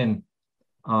flagging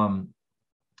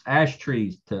ash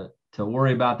trees to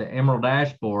worry about the emerald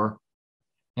ash borer,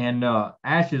 and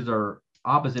ashes are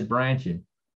opposite branching.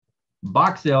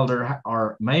 Box elder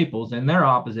are maples, and they're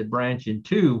opposite branching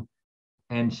too.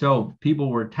 And so people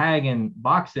were tagging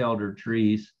box elder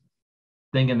trees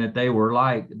thinking that they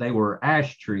were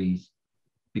ash trees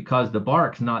because the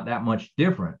bark's not that much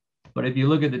different. But if you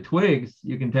look at the twigs,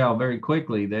 you can tell very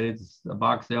quickly that it's a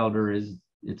box elder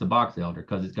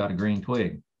because it's got a green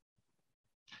twig.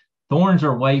 Thorns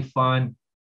are way fun.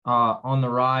 On the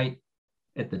right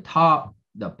at the top,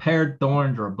 the paired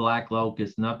thorns are black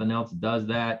locust. Nothing else does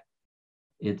that.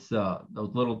 It's those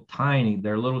little tiny,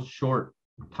 they're little short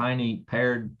tiny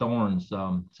paired thorns.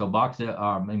 So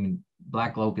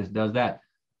black locust does that.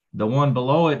 The one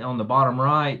below it on the bottom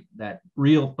right, that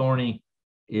real thorny,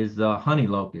 is the honey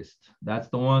locust. That's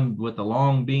the one with the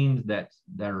long beams that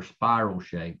are spiral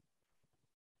shaped.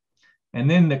 And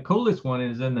then the coolest one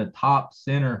is in the top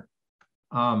center.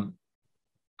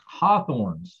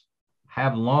 Hawthorns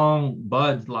have long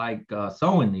buds like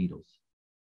sewing needles.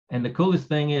 And the coolest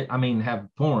thing is, have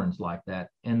thorns like that.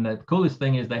 And the coolest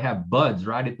thing is they have buds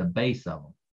right at the base of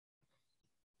them.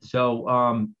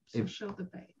 So show the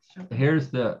base. Here's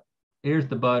the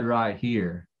bud right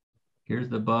here. Here's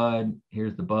the bud.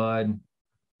 Here's the bud,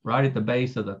 right at the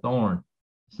base of the thorn.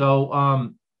 So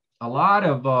a lot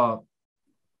of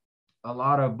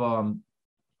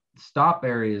stop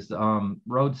areas,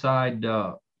 roadside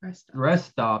rest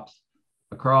stops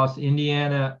across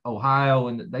Indiana, Ohio,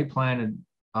 and they planted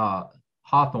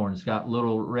hawthorns. Got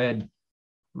little red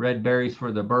berries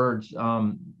for the birds,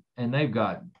 and they've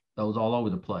got those all over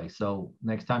the place. So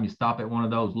next time you stop at one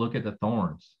of those, look at the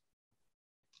thorns.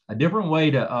 A different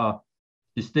way to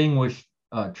distinguish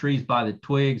trees by the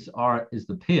twigs is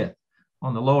the pith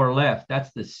on the lower left.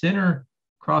 That's the center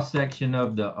cross section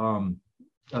of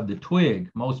the twig.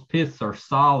 Most piths are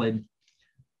solid,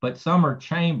 but some are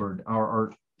chambered,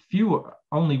 or fewer.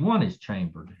 Only one is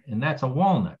chambered, and that's a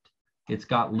walnut. It's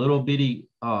got little bitty.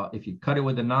 If you cut it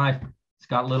with a knife, it's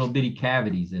got little bitty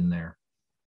cavities in there.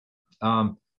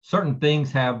 Certain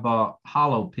things have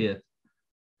hollow pith,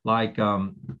 like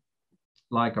a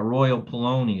royal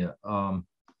paulownia,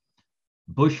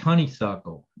 bush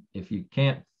honeysuckle. If you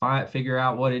can't figure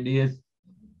out what it is,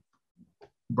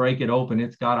 break it open.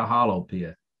 It's got a hollow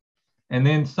pith. And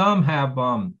then some have,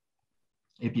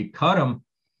 if you cut them,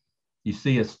 you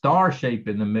see a star shape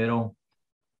in the middle.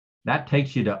 That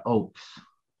takes you to oaks.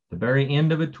 The very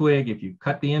end of a twig, if you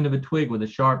cut the end of a twig with a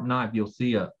sharp knife, you'll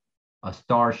see a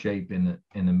star shape in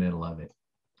the middle of it.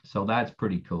 So that's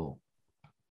pretty cool.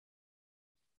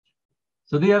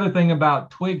 So the other thing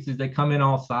about twigs is they come in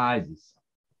all sizes.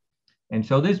 And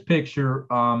so this picture,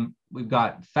 we've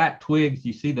got fat twigs.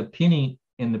 You see the penny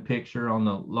in the picture on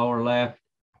the lower left,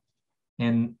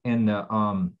 and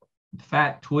the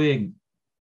fat twig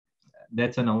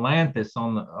that's an ailanthus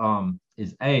on the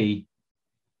is A,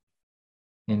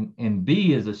 and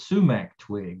B is a sumac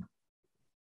twig.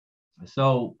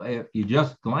 So if you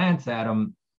just glance at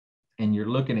them and you're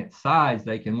looking at size,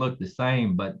 they can look the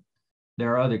same, but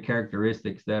there are other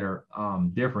characteristics that are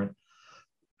different.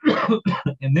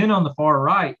 And then on the far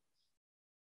right,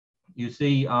 you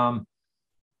see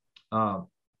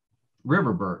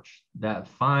river birch, that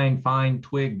fine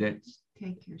twig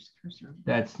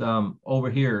that's over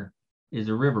here is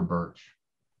a river birch.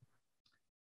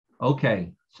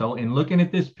 Okay, so in looking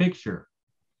at this picture,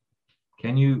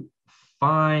 can you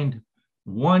find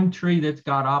one tree that's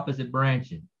got opposite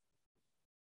branching?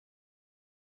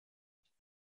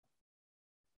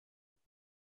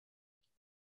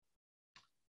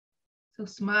 So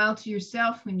smile to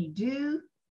yourself when you do,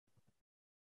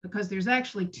 because there's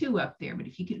actually two up there, but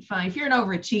if you're an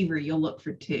overachiever, you'll look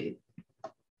for two.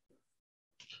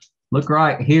 Look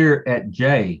right here at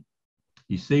J.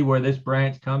 You see where this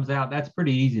branch comes out? That's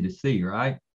pretty easy to see,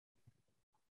 right?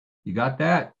 You got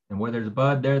that? And where there's a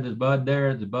bud there, there's a bud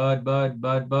there, there's a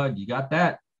bud. You got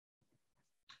that?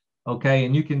 Okay,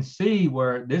 and you can see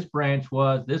where this branch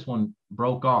was. This one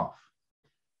broke off.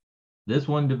 This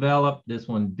one developed, this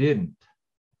one didn't.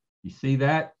 You see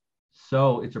that?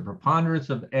 So it's a preponderance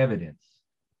of evidence.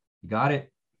 You got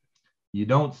it? You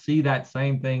don't see that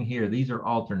same thing here. These are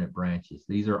alternate branches.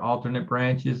 These are alternate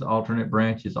branches, alternate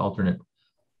branches, alternate.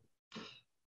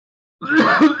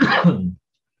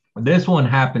 This one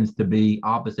happens to be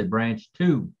opposite branch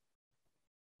 2.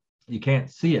 You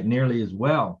can't see it nearly as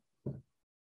well.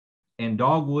 And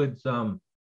dogwoods,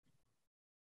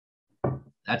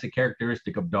 that's a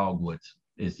characteristic of dogwoods,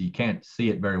 is you can't see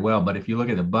it very well. But if you look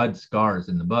at the bud scars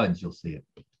in the buds, you'll see it.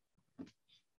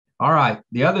 All right,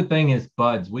 the other thing is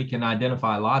buds. We can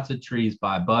identify lots of trees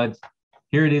by buds.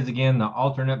 Here it is again, the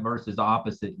alternate versus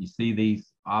opposite. You see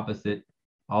these opposite,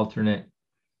 alternate.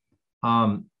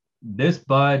 This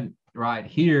bud right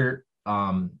here,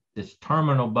 this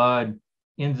terminal bud,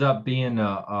 ends up being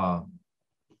a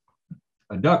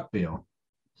duckbill.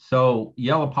 So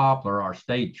yellow poplar, our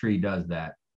state tree, does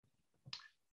that.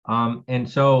 And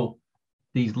so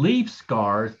these leaf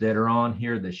scars that are on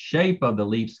here, the shape of the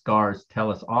leaf scars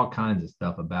tell us all kinds of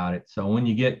stuff about it. So when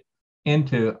you get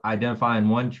into identifying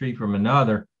one tree from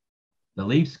another, the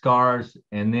leaf scars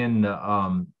and then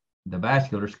the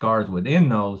vascular scars within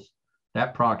those,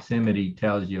 that proximity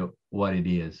tells you what it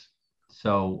is.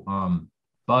 So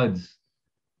buds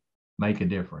make a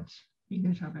difference. You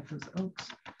can talk about those oaks.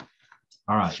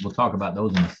 All right, we'll talk about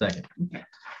those in a second. Okay.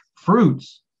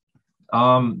 Fruits.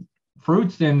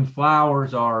 Fruits and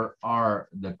flowers are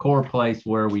the core place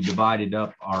where we divided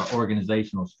up our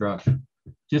organizational structure.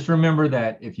 Just remember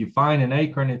that if you find an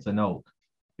acorn, it's an oak.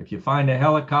 If you find a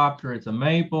helicopter, it's a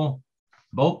maple.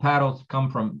 Boat paddles come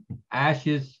from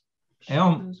ashes.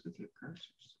 Elms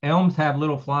have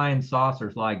little flying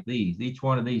saucers like these, each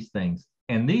one of these things.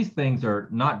 And these things are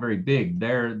not very big.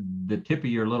 They're the tip of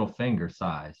your little finger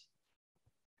size.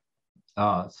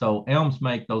 So elms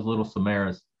make those little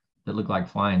samaras that look like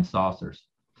flying saucers.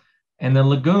 And the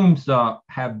legumes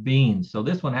have beans. So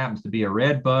this one happens to be a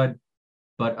red bud,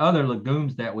 but other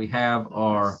legumes that we have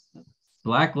are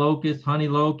black locust, honey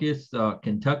locust,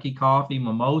 Kentucky coffee,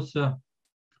 mimosa.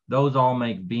 Those all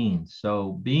make beans.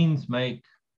 So beans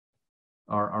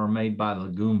are made by the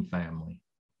legume family.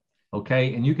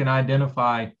 Okay, and you can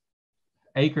identify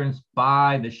acorns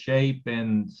by the shape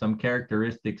and some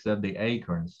characteristics of the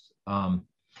acorns.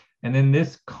 And then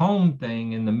this cone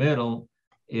thing in the middle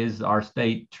is our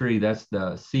state tree. That's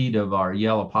the seed of our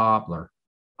yellow poplar.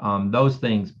 Those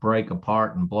things break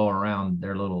apart and blow around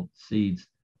their little seeds.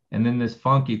 And then this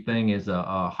funky thing is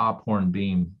a hophorn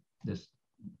bean, this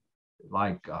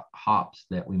like hops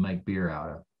that we make beer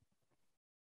out of.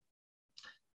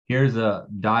 Here's a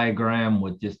diagram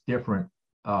with just different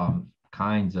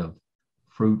kinds of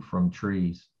fruit from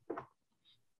trees.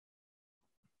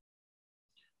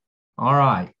 All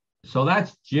right, so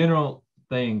that's general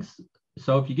things.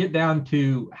 So if you get down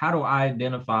to how do I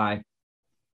identify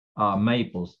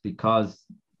maples, because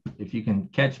if you can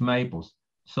catch maples.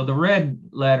 So the red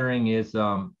lettering is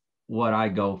what I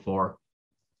go for.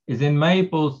 Is in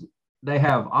maples, they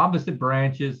have opposite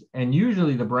branches, and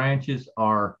usually the branches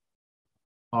are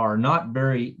not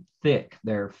very thick.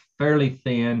 They're fairly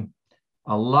thin.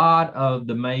 A lot of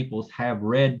the maples have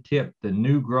red tip. The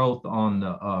new growth on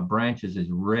the branches is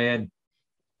red.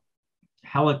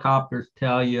 Helicopters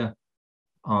tell you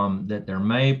that they're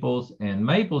maples, and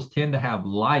maples tend to have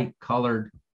light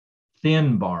colored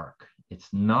thin bark. It's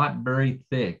not very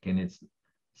thick, and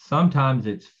sometimes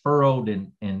it's furrowed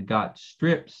and got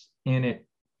strips in it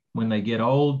when they get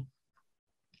old,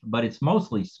 but it's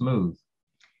mostly smooth.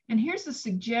 And here's a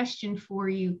suggestion for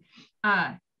you.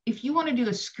 If you want to do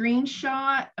a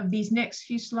screenshot of these next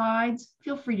few slides,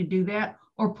 feel free to do that,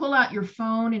 or pull out your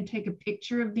phone and take a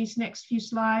picture of these next few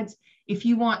slides if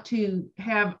you want to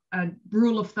have a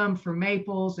rule of thumb for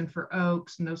maples and for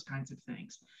oaks and those kinds of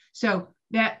things. So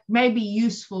that may be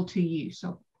useful to you.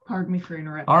 So pardon me for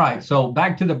interrupting. All right, so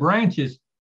back to the branches.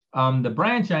 The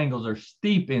branch angles are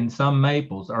steep in some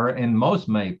maples, or in most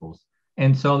maples.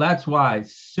 And so that's why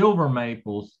silver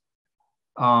maples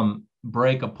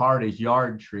break apart as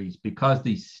yard trees, because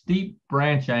these steep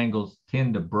branch angles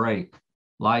tend to break,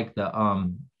 like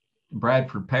the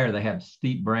Bradford pear. They have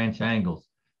steep branch angles.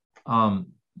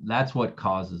 That's what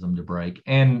causes them to break.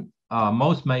 And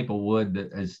most maple wood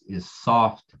that is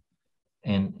soft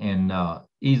and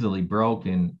easily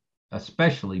broken,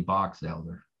 especially box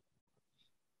elder.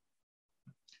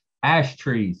 Ash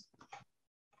trees,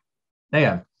 they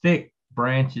have thick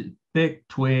branches, thick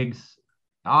twigs,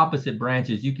 opposite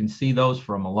branches. You can see those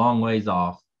from a long ways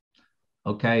off.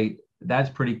 Okay, that's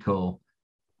pretty cool.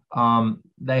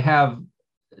 They have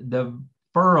the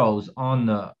furrows on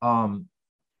the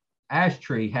ash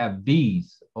tree have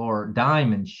V's or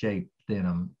diamond shaped in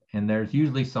them, and there's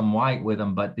usually some white with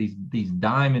them, but these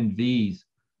diamond V's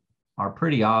are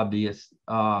pretty obvious.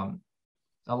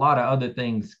 A lot of other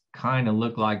things kind of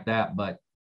look like that, but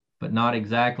not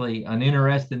exactly. An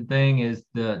interesting thing is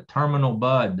the terminal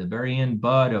bud, the very end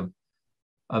bud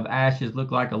of ashes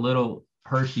look like a little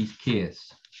Hershey's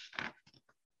Kiss.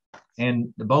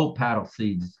 And the boat paddle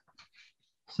seeds.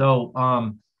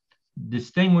 So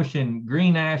distinguishing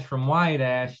green ash from white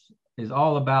ash is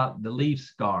all about the leaf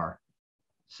scar.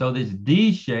 So this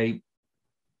D shape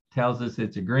tells us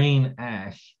it's a green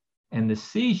ash, and the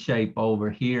C shape over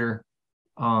here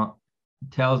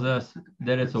tells us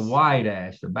that it's a white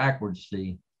ash, a backwards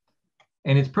C.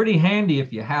 And it's pretty handy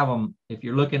if you have them, if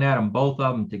you're looking at them, both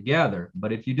of them together.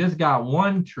 But if you just got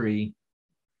one tree,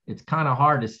 it's kind of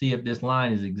hard to see if this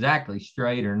line is exactly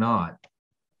straight or not.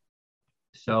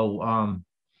 So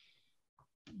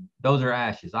those are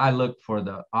ashes. I look for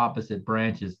the opposite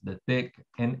branches, the thick,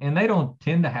 and they don't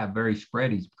tend to have very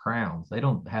spready crowns. They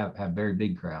don't have very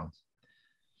big crowns.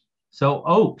 So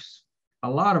oaks, a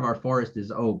lot of our forest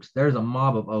is oaks. There's a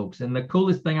mob of oaks. And the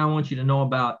coolest thing I want you to know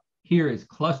about here is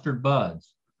clustered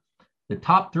buds. The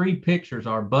top three pictures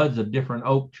are buds of different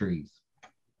oak trees.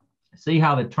 See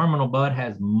how the terminal bud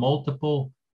has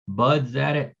multiple buds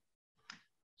at it?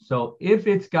 So if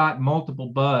it's got multiple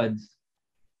buds,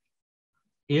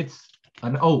 it's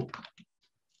an oak.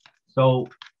 So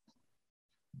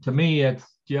to me, that's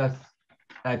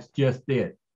just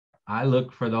it. I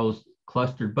look for those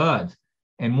clustered buds.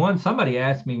 And somebody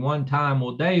asked me one time,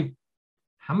 well, Dave,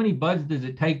 how many buds does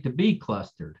it take to be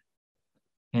clustered?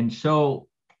 And so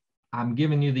I'm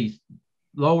giving you these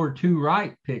lower two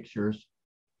right pictures.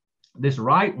 This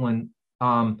right one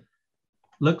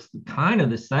looks kind of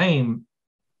the same,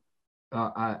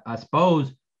 I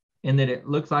suppose, in that it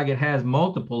looks like it has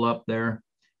multiple up there.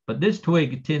 But this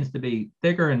twig tends to be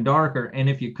thicker and darker. And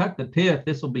if you cut the pith,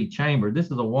 this will be chambered. This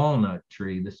is a walnut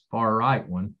tree, this far right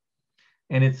one.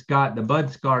 And it's got, the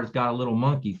bud scar's got a little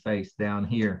monkey face down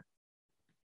here.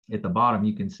 At the bottom,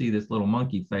 you can see this little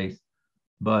monkey face,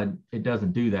 but it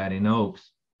doesn't do that in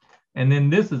oaks. And then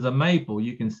this is a maple.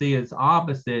 You can see it's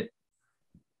opposite.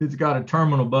 It's got a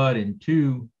terminal bud and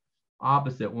two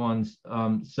opposite ones.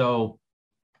 So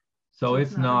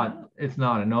it's not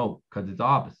an oak because it's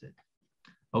opposite.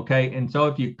 Okay, and so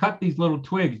if you cut these little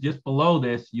twigs just below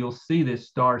this, you'll see this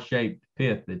star-shaped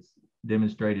pith that's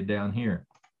demonstrated down here.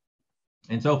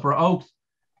 And so for oaks,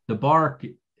 the bark,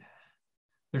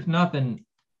 there's nothing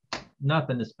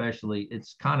especially.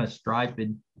 It's kind of striped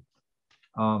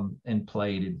and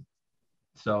plated.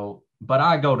 So, but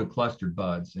I go to clustered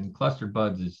buds, and clustered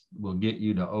buds will get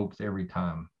you to oaks every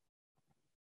time.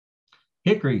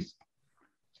 Hickories,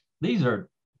 these are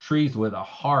trees with a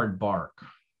hard bark.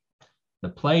 The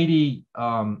platy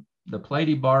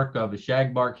bark of a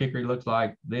shagbark hickory looks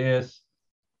like this.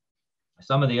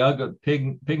 Some of the other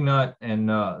pignut and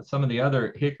some of the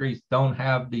other hickories don't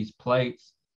have these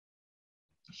plates.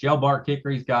 Shellbark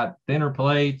hickories got thinner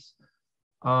plates.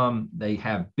 They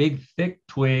have big, thick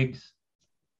twigs.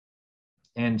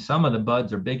 And some of the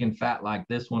buds are big and fat like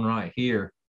this one right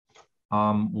here.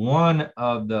 One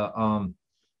of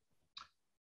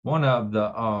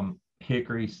the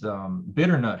hickories,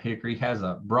 bitternut hickory, has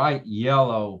a bright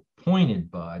yellow pointed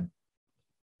bud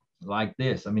like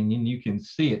this. I mean, you can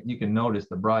see it. You can notice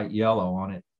the bright yellow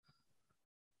on it.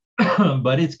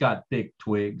 But it's got thick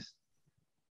twigs.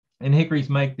 And hickories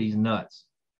make these nuts.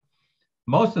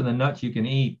 Most of the nuts you can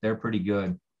eat, they're pretty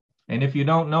good. And if you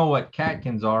don't know what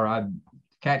catkins are,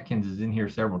 catkins is in here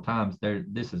several times.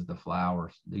 This is the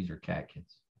flowers. These are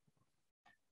catkins.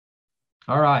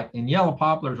 All right, and yellow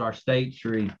poplar is our state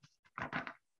tree.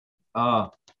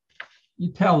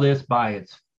 You tell this by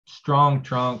its strong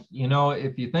trunk. You know,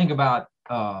 if you think about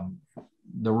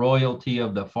the royalty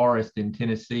of the forest in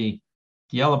Tennessee,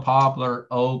 yellow poplar,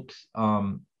 oaks,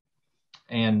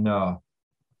 and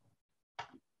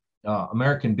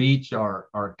American beech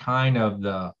are kind of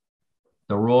the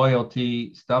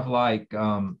royalty. Stuff like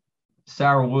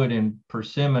sourwood and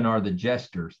persimmon are the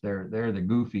jesters. They're the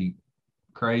goofy,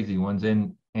 crazy ones.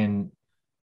 And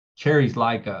cherry's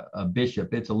like a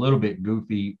bishop. It's a little bit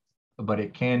goofy, but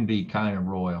it can be kind of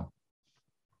royal.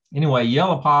 Anyway,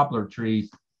 yellow poplar trees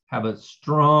have a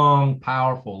strong,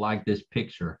 powerful, like this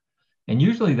picture. And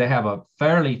usually they have a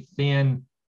fairly thin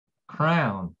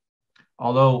crown.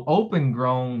 Although open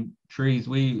grown trees,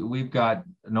 we've got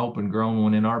an open grown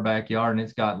one in our backyard, and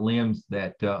it's got limbs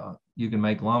that you can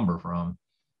make lumber from.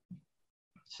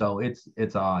 So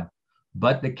it's odd.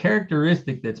 But the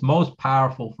characteristic that's most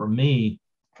powerful for me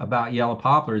about yellow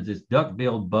poplar is this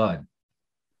duck-billed bud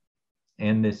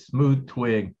and this smooth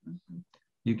twig.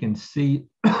 You can see,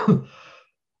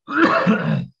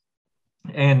 and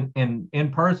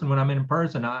in person, when I'm in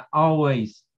person, I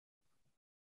always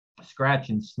scratch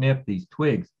and sniff these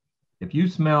twigs. If you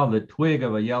smell the twig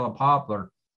of a yellow poplar,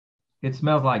 it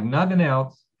smells like nothing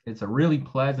else. It's a really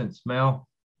pleasant smell,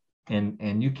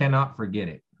 and you cannot forget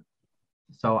it.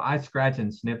 So I scratch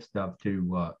and sniff stuff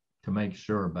to make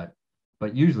sure, but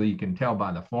usually you can tell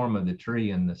by the form of the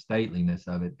tree and the stateliness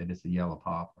of it that it's a yellow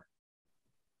poplar.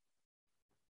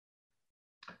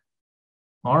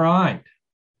 All right.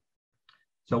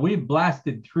 So we've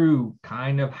blasted through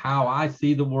kind of how I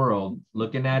see the world,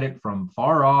 looking at it from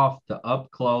far off to up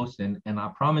close. And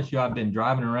I promise you, I've been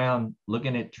driving around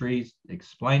looking at trees,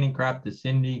 explaining crap to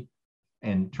Cindy,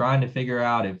 and trying to figure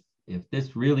out if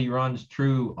this really runs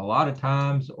true a lot of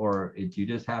times, or if you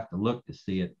just have to look to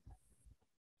see it.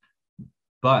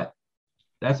 But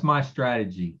that's my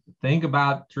strategy. Think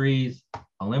about trees,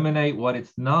 eliminate what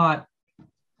it's not,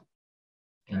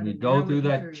 and you go through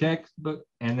that checkbook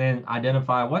and then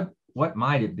identify what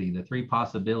might it be, the three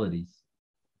possibilities.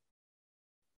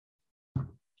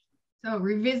 So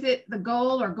revisit the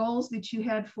goal or goals that you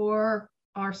had for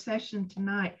our session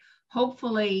tonight.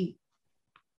 Hopefully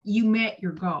you met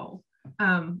your goal.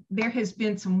 There has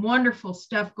been some wonderful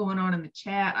stuff going on in the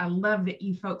chat. I love that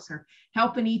you folks are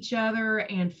helping each other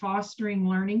and fostering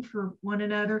learning for one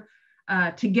another.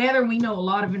 Together, we know a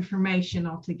lot of information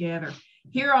all together.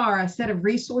 Here are a set of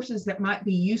resources that might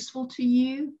be useful to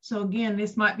you. So again,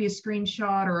 this might be a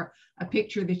screenshot or a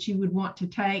picture that you would want to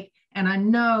take. And I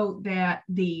know that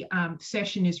the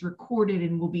session is recorded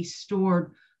and will be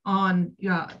stored on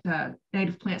the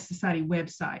Native Plant Society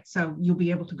website. So you'll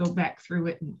be able to go back through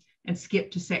it and skip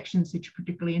to sections that you're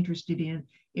particularly interested in,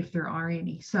 if there are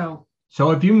any. So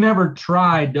if you've never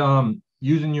tried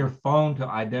using your phone to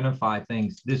identify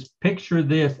things, this Picture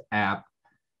This app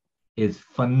is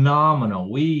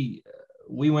phenomenal. We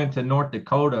went to North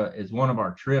Dakota as one of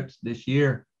our trips this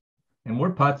year, and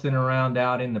we're putzing around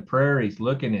out in the prairies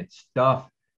looking at stuff,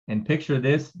 and Picture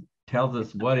This tells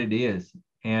us what it is.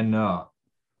 And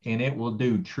it will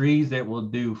do trees, it will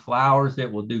do flowers,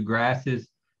 it will do grasses.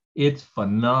 It's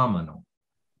phenomenal.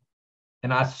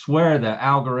 And I swear the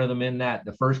algorithm in that,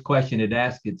 the first question it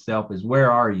asks itself is,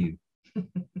 where are you?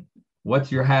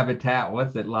 What's your habitat?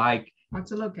 What's it like? what's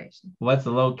the location? What's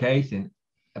the location?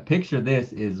 A Picture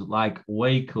This is like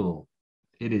way cool.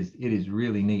 It is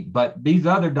really neat. But these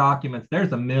other documents,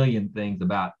 there's a million things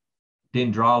about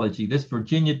dendrology. This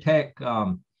Virginia Tech,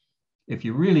 if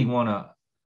you really want to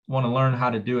learn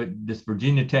how to do it, this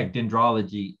Virginia Tech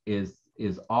dendrology is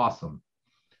awesome.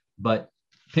 But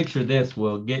Picture This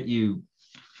will get you,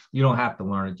 you don't have to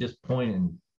learn it. Just point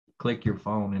and click your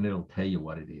phone and it'll tell you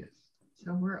what it is.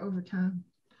 So we're over time.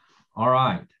 All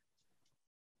right.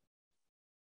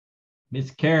 Miss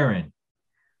Karen.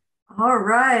 All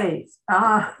right.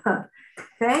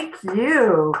 Thank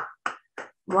you.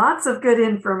 Lots of good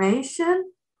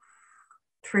information.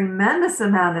 Tremendous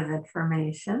amount of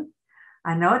information.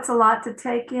 I know it's a lot to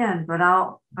take in, but I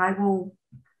will,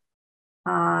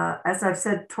 as I've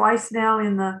said twice now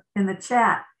in the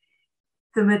chat,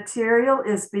 the material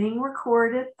is being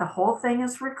recorded. The whole thing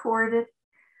is recorded.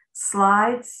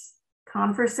 Slides,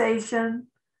 conversation,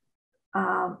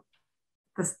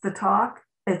 the talk,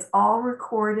 it's all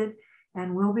recorded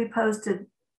and will be posted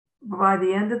by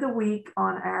the end of the week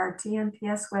on our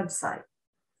TNPS website.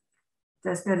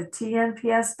 Just go to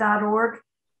tnps.org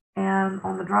and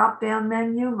on the drop-down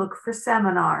menu, look for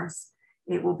seminars.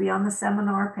 It will be on the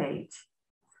seminar page.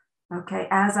 Okay,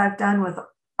 as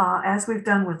we've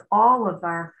done with all of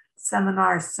our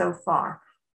seminars so far,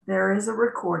 there is a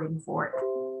recording for it.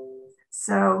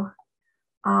 So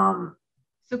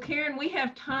Karen, we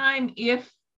have time if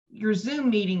your Zoom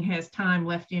meeting has time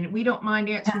left in it. We don't mind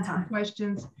answering some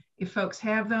questions if folks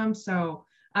have them. So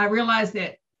I realize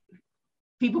that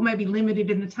people may be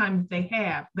limited in the time that they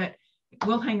have, but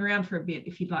we'll hang around for a bit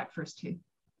if you'd like for us to.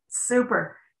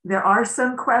 Super. There are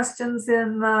some questions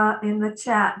in the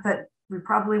chat that we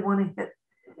probably want to hit.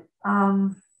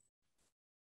 I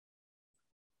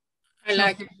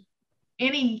like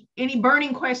any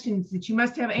burning questions that you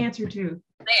must have answer to.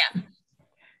 Yeah.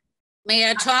 May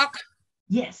I talk?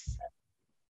 Yes.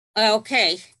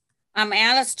 Okay. I'm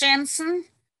Alice Jensen,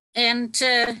 and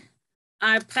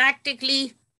I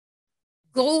practically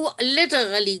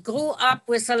literally grew up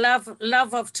with a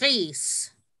love of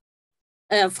trees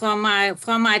from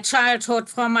my childhood,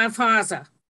 from my father,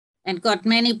 and got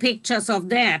many pictures of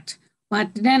that.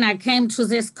 But then I came to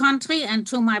this country and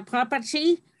to my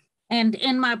property, and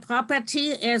in my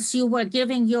property, as you were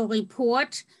giving your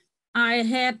report, I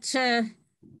had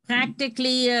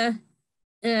practically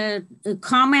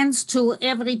comments to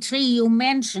every tree you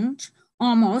mentioned,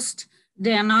 almost.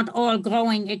 They're not all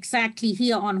growing exactly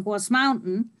here on Horse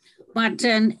Mountain, but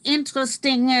an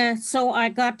interesting, so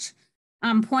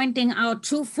I'm pointing out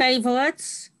two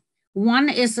favorites. One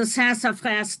is the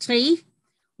sassafras tree.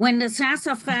 When the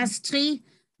sassafras tree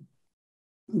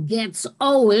gets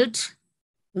old,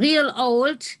 real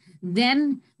old,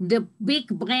 then the big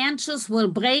branches will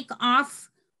break off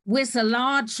with a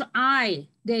large eye.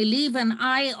 They leave an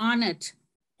eye on it.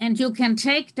 And you can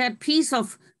take that piece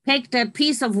of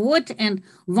wood and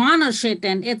varnish it,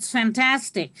 and it's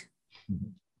fantastic.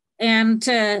 And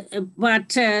so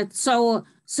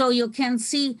you can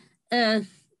see,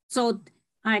 so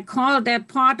I call that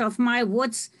part of my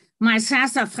woods my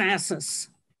sassafrases,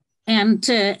 and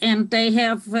they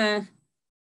have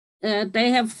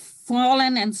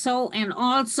fallen, and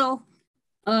also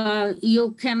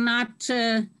you cannot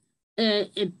do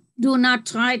not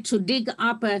try to dig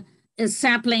up a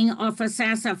sapling of a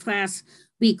sassafras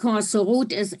because the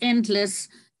root is endless,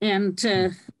 and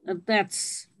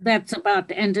that's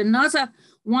about it. And another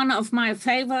one of my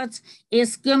favorites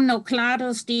is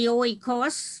Gymnocladus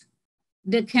dioicus,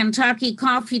 the Kentucky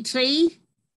coffee tree,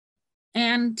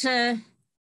 and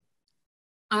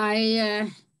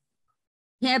I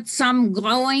had some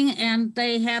growing, and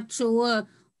they had to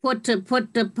put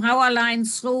the power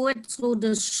lines through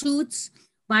the shoots.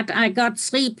 But I got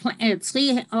three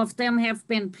of them have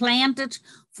been planted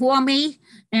for me.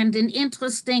 And an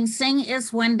interesting thing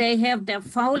is when they have their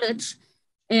foliage,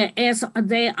 as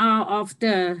they are of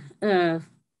the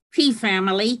pea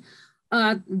family,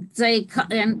 and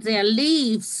their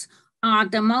leaves are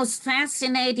the most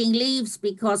fascinating leaves,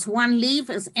 because one leaf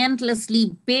is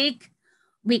endlessly big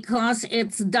because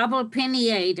it's double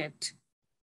pinnated,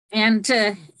 and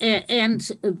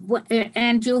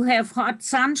you have hot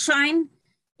sunshine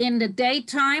in the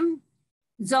daytime.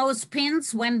 Those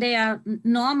pins, when they are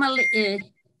normally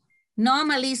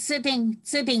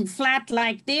sitting flat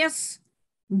like this,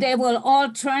 they will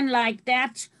all turn like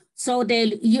that, so they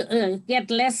get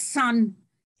less sun,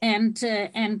 and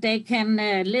they can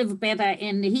live better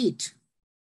in the heat.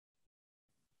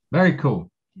 Very cool.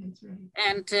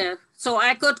 And so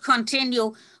I could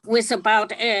continue with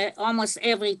about almost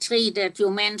every tree that you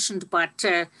mentioned, but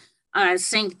I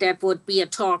think that would be a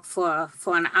talk for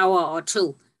an hour or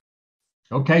two.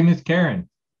 Okay, Miss Karen.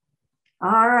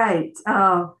 All right.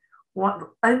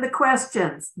 And the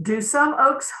questions: do some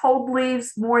oaks hold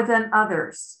leaves more than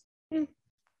others?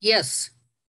 Yes.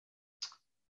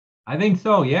 I think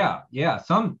so. Yeah.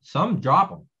 Some drop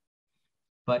them,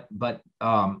 but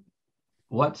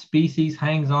what species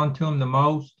hangs on to them the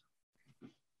most?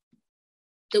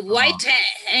 The white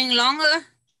hang longer.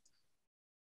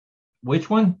 Which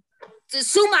one? The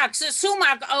sumac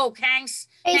oak hangs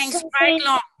right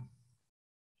long.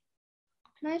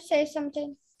 Can I say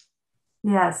something?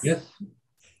 Yes. Yes.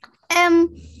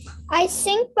 I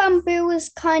think bamboo is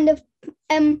kind of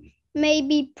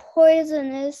maybe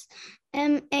poisonous,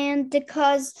 and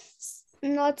because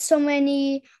not so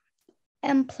many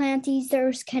plant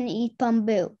eaters can eat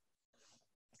bamboo.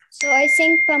 So I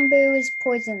think bamboo is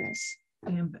poisonous.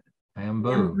 Bamboo.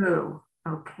 Bamboo.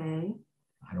 Okay.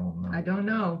 I don't know. I don't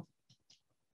know.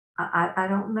 I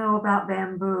don't know about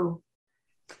bamboo.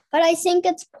 But I think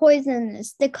it's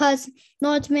poisonous because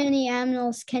not many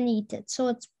animals can eat it. So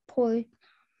it's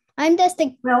I'm just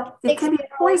a Well, it can be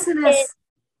poisonous. Kid.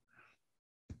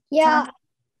 Yeah,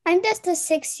 I'm just a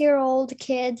 6-year-old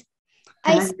kid.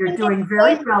 And you're doing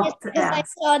very well to because I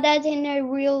saw that in a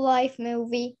real life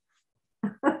movie.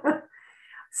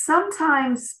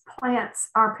 Sometimes plants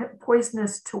are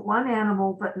poisonous to one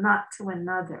animal, but not to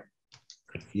another.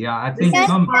 Yeah, I think that's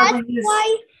some.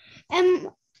 why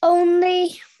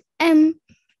only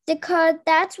because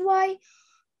that's why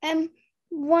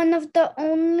one of the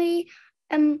only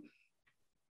a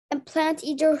plant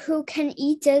eater who can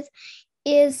eat it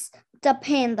is the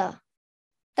panda.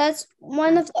 That's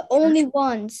one of the only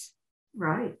ones.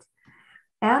 Right.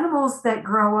 Animals that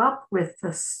grow up with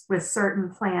certain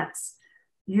plants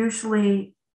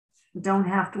usually don't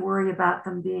have to worry about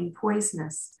them being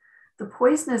poisonous. The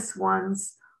poisonous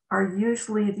ones are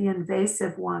usually the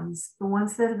invasive ones, the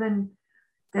ones that have been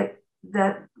that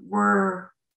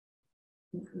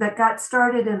got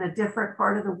started in a different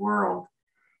part of the world,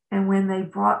 and when they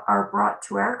are brought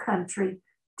to our country,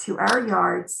 to our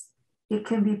yards, it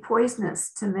can be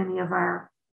poisonous to many of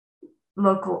our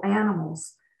local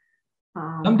animals.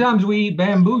 Sometimes we eat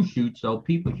bamboo shoots, so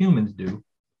humans do.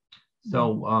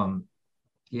 So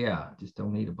yeah, just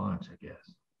don't eat a bunch, I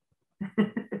guess.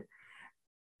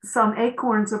 Some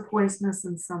acorns are poisonous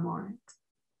and some aren't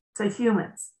to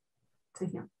humans.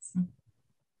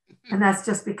 And that's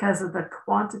just because of the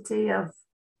quantity of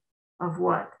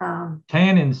what?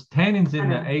 Tannins in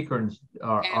the acorns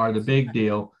are the big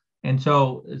deal. And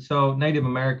so Native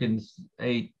Americans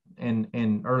ate, and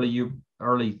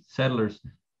early settlers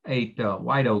ate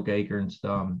white oak acorns,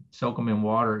 soak them in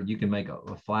water. You can make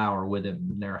a flour with it,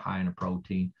 and they're high in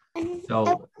protein.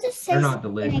 So they're not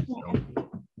delicious.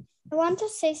 I want to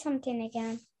say something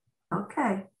again.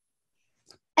 Okay.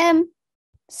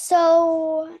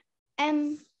 So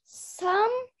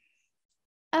some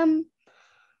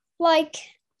like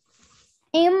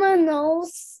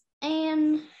animals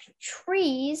and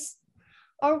trees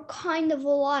are kind of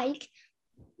alike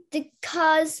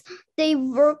because they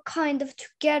work kind of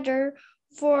together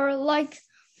for like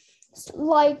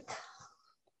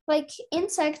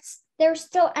insects. They're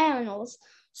still animals,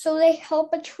 so they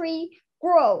help a tree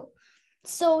grow.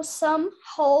 So some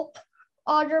help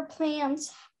other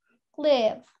plants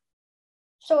live.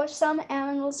 So some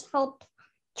animals help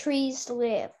trees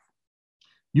live.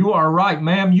 You are right,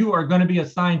 ma'am. You are going to be a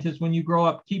scientist when you grow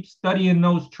up. Keep studying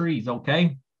those trees,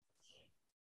 okay?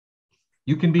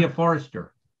 You can be a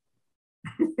forester.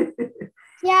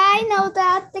 Yeah, I know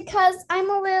that because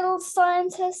I'm a little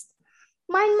scientist.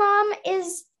 My mom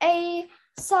is a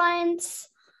science,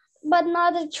 but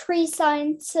not a tree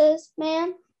scientist,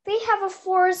 man. We have a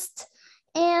forest,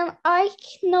 and I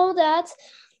know that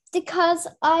because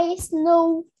I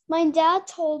know my dad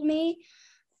told me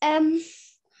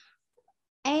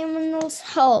animals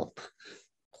help.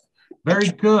 Very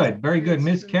good. Very good.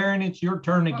 Miss Karen, it's your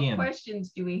turn What again.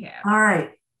 questions do we have? All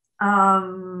right.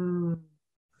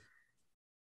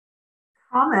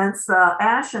 Comments,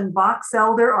 ash and box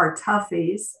elder are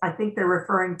toughies. I think they're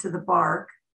referring to the bark.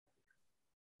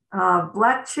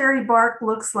 Black cherry bark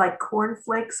looks like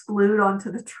cornflakes glued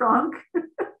onto the trunk.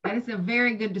 That is a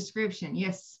very good description.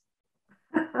 Yes.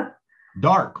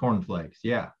 Dark cornflakes,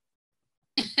 yeah.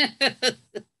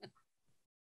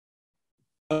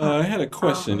 I had a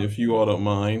question, if you all don't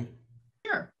mind.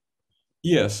 Sure.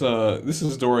 Yes, this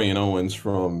is Dorian Owens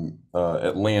from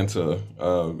Atlanta,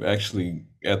 actually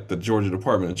at the Georgia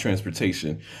Department of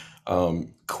Transportation.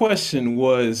 Question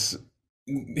was,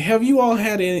 have you all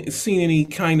seen any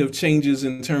kind of changes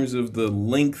in terms of the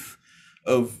length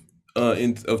of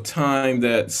time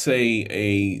that,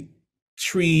 say,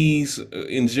 trees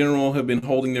in general have been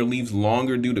holding their leaves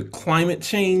longer due to climate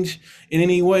change in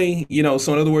any way?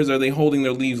 So in other words, are they holding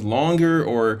their leaves longer,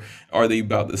 or are they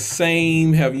about the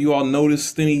same? Have you all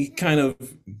noticed any kind of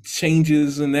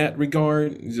changes in that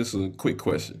regard? Just a quick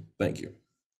question. Thank you.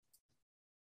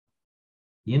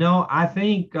 I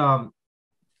think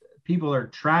people are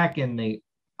tracking the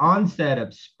onset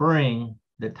of spring,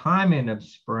 the timing of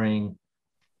spring,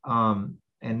 and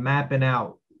mapping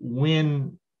out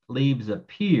when leaves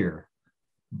appear.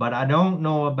 But I don't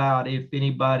know about if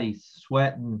anybody's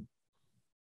sweating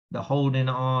the holding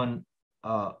on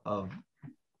of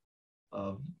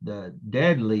the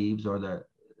dead leaves or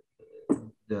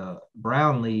the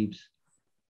brown leaves.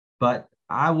 But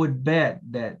I would bet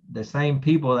that the same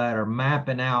people that are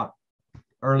mapping out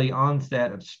early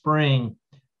onset of spring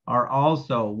are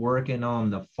also working on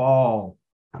the fall.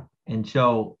 And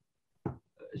so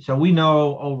we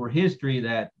know over history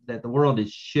that the world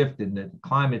is shifting, that the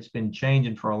climate's been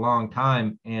changing for a long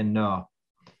time, and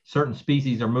certain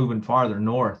species are moving farther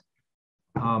north.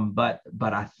 But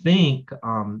I think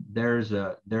there's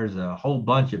a whole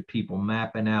bunch of people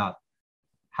mapping out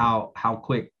how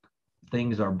quick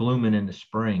things are blooming in the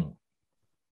spring.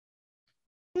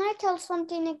 Can I tell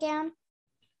something again?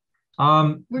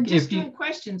 We're just doing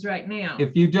questions right now.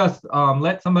 If you just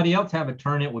let somebody else have a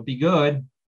turn, it would be good.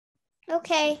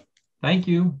 Okay. Thank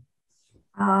you.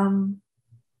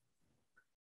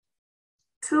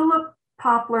 Tulip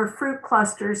poplar fruit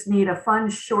clusters need a fun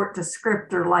short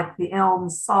descriptor like the elm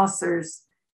saucers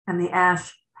and the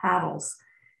ash paddles.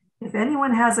 If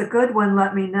anyone has a good one,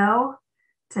 let me know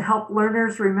to help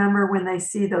learners remember when they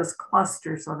see those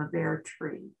clusters on a bare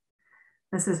tree.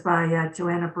 This is by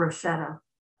Joanna Brochetta.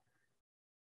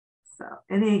 So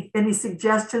any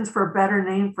suggestions for a better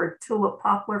name for tulip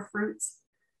poplar fruits?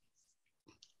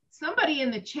 Somebody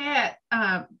in the chat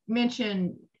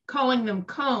mentioned calling them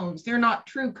cones. They're not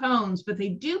true cones, but they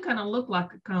do kind of look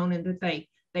like a cone in that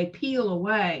they peel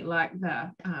away like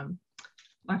the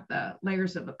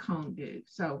layers of a cone do.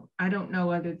 So I don't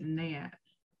know other than that.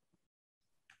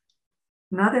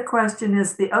 Another question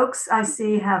is, the oaks I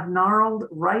see have gnarled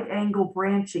right angle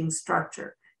branching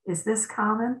structure. Is this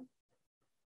common?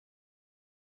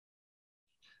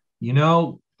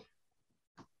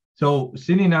 So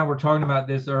Cindi and I were talking about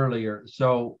this earlier.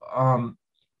 So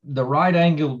the right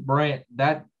angle branch,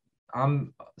 that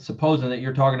I'm supposing that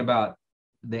you're talking about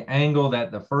the angle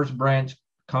that the first branch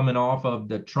coming off of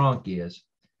the trunk is.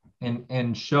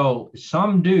 And so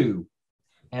some do.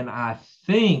 And I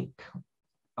think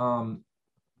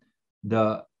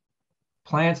the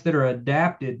plants that are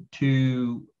adapted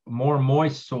to more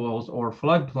moist soils or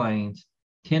floodplains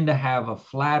tend to have a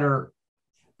flatter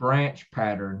branch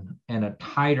pattern and a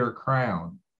tighter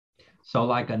crown. So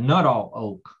like a Nuttall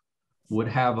oak would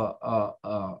have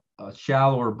a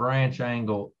shallower branch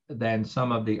angle than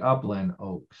some of the upland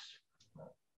oaks.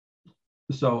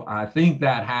 So I think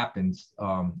that happens.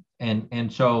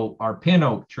 And so our pin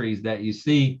oak trees that you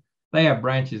see, they have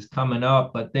branches coming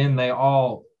up, but then they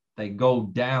go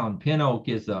down. Pin oak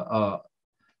is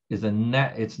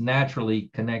it's naturally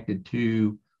connected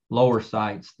to lower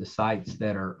sites, the sites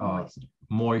that are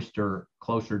moisture,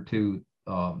 closer to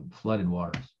flooded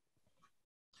waters.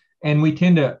 And we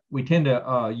tend to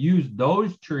use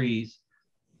those trees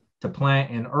to plant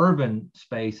in urban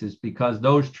spaces because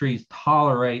those trees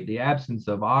tolerate the absence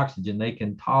of oxygen. They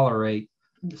can tolerate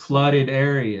flooded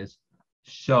areas.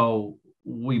 So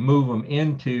we move them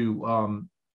into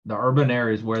the urban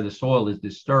areas where the soil is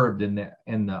disturbed, and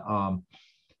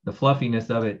the fluffiness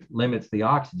of it limits the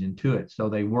oxygen to it. So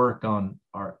they work on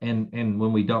and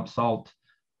when we dump salt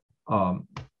on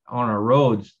our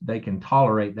roads, they can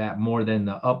tolerate that more than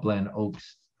the upland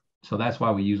oaks. So that's why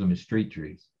we use them as street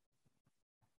trees.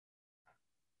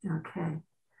 Okay.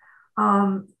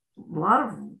 A lot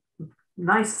of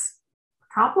nice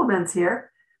compliments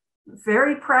here.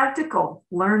 Very practical.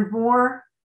 Learned more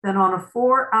than on a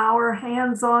 4-hour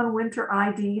hands-on winter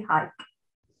ID hike.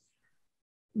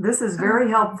 This is very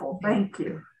helpful. Thank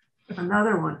you.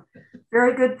 Another one.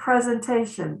 Very good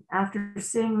presentation. After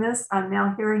seeing this, I'm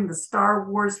now hearing the Star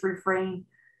Wars refrain,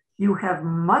 "You have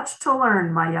much to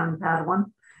learn, my young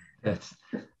Padawan." Yes.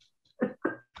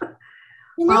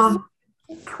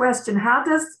 Question, how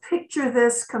does Picture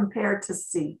This compare to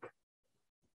Seek?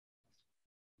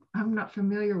 I'm not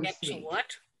familiar with Picture Seek.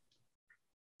 what?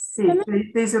 Seek.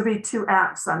 These will be 2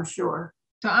 apps, I'm sure.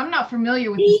 So I'm not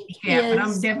familiar with Seek the Seek app, but I'm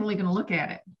is- definitely going to look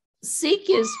at it. Seek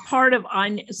is part of,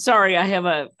 sorry, I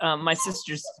have my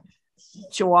sister's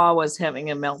Chihuahua's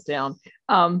having a meltdown.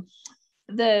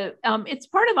 It's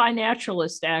part of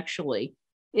iNaturalist, actually.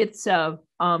 It's,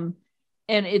 and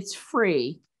it's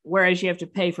free, whereas you have to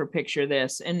pay for Picture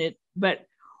This. But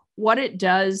what it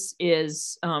does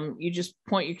is you just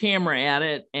point your camera at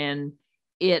it, and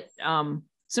it,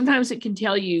 sometimes it can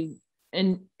tell you,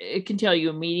 and it can tell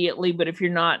you immediately, but if you're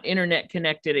not internet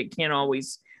connected, it can't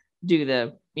always do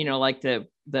the, like the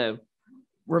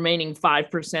remaining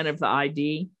 5% of the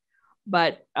ID.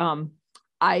 But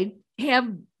I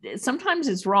have, sometimes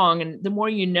it's wrong, and the more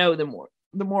you know, the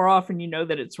more often you know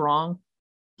that it's wrong,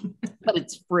 but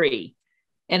it's free.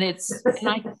 And I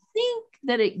think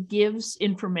that it gives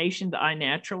information to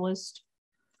iNaturalist.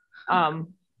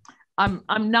 I'm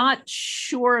not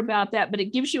sure about that, but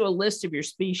it gives you a list of your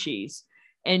species,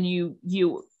 and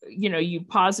you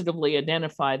positively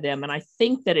identify them. And I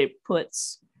think that it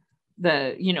puts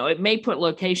it may put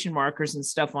location markers and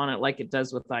stuff on it like it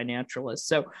does with iNaturalist.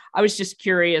 So I was just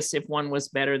curious if one was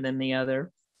better than the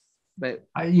other. But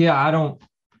Picture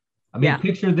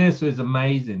This is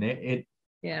amazing.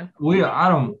 We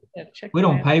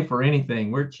don't pay for anything.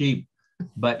 We're cheap,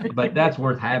 but that's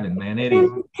worth having, man. It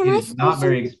is not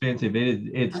very expensive.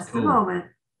 It's Just cool. a moment.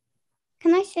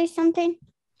 Can I say something?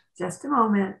 Just a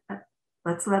moment.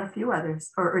 Let's let a few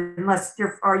others, or unless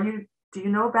do you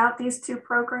know about these 2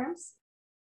 programs?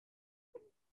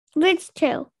 Which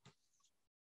 2?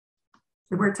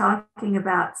 We're talking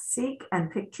about Seek and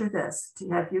Picture This.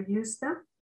 Have you used them?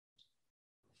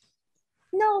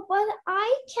 No, but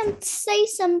I can say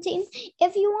something.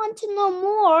 If you want to know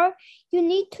more, you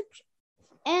need to,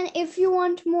 and if you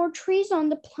want more trees on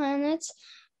the planet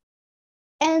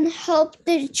and help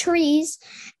the trees,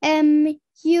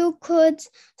 you could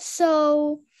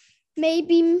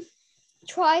maybe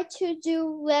try to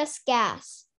do less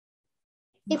gas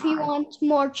if you want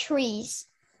more trees.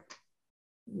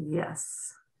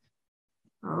 Yes.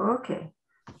 Okay.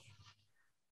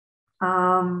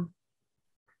 Another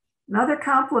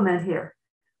compliment here.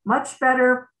 Much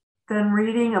better than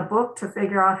reading a book to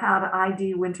figure out how to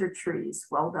ID winter trees.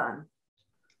 Well done.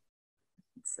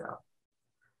 So,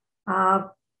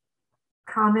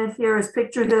 comment here is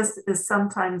Picture This is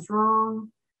sometimes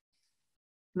wrong.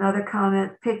 Another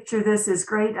comment, Picture This is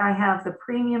great. I have the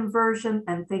premium version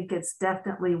and think it's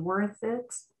definitely worth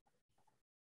it.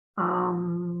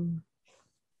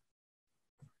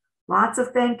 Lots of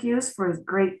thank yous for a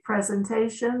great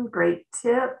presentation, great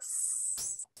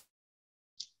tips.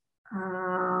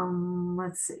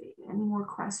 Let's see, any more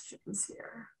questions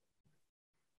here?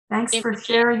 Thanks for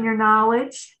sharing your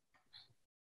knowledge.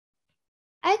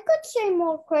 I could say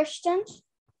more questions.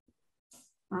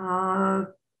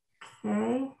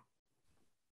 Okay.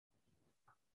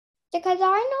 Because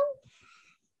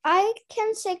I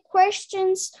can say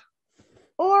questions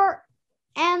or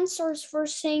answers for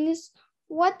things.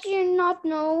 What do you not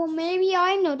know? Maybe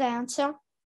I know the answer.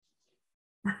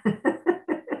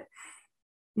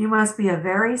 You must be a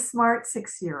very smart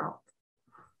 6-year-old.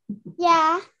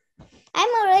 Yeah, I'm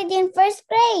already in 1st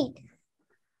grade.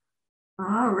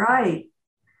 All right.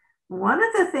 One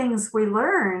of the things we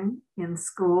learn in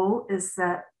school is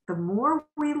that the more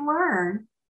we learn,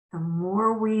 the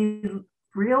more we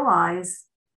realize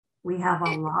we have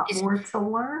a lot more to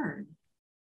learn.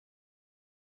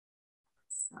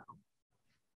 So,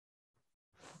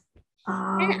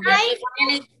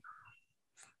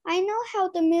 I know how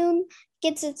the moon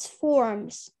gets its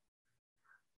forms.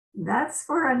 That's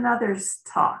for another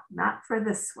talk, not for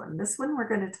this one. This one we're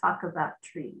going to talk about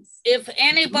trees. If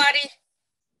anybody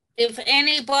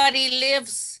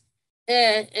lives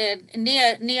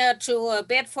near to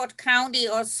Bedford County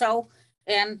or so,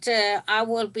 and I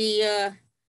would be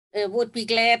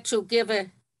glad to give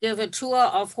a tour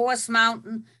of Horse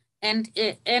Mountain and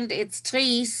its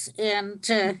trees, and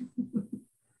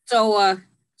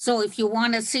So if you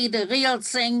want to see the real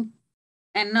thing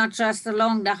and not just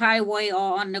along the highway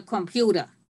or on the computer.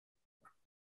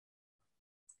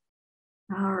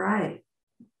 All right.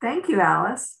 Thank you,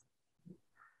 Alice.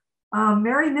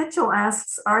 Mary Mitchell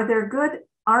asks, are there good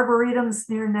arboretums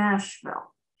near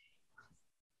Nashville?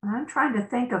 I'm trying to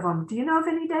think of them. Do you know of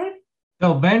any, Dave?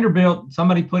 So Vanderbilt,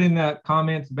 somebody put in the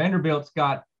comments, Vanderbilt's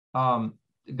got a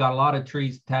lot of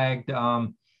trees tagged.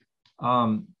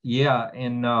 Yeah,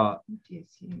 and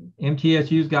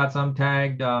MTSU's got some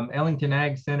tagged. Ellington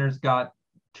Ag Center's got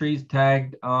trees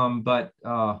tagged. But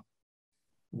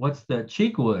what's the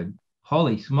Cheekwood?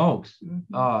 Holy smokes!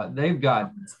 They've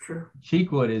got, that's true.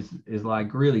 Cheekwood is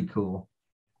like really cool.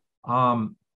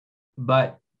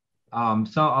 But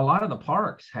so a lot of the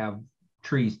parks have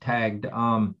trees tagged.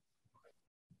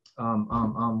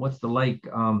 What's the lake?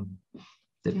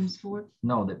 James Ford?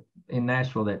 No, that in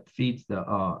Nashville that feeds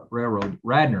the railroad,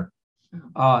 Radnor.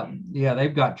 Yeah,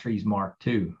 they've got trees marked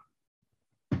too.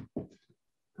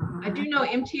 I do know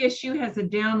MTSU has a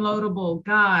downloadable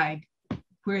guide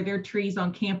where their trees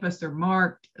on campus are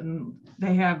marked, and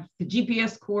they have the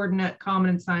GPS coordinate, common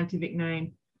and scientific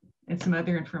name, and some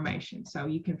other information. So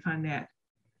you can find that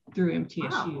through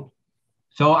MTSU. Wow.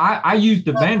 So I used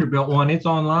the Vanderbilt one. It's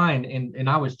online, and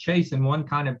I was chasing one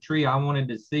kind of tree I wanted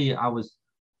to see. I was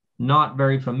not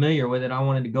very familiar with it. I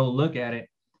wanted to go look at it,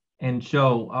 and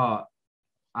so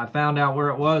I found out where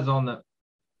it was on the.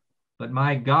 But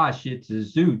my gosh, it's a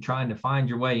zoo trying to find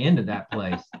your way into that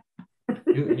place.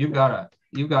 You've got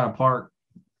to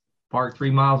park 3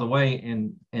 miles away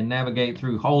and navigate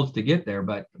through holes to get there.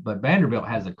 But Vanderbilt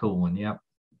has a cool one. Yep.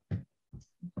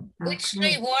 Which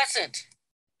tree was it?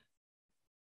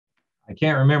 I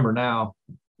can't remember now.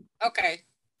 Okay.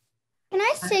 Can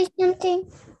I say something?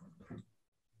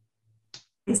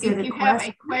 Is If it a you have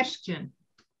question? a question.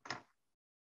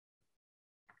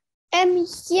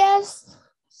 Yes.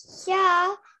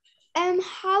 Yeah.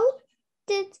 How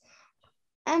did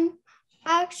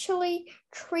actually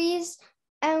trees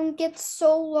get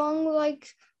so long? Like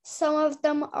some of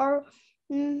them are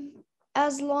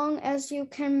as long as you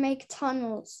can make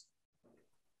tunnels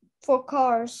for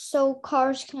cars, so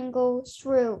cars can go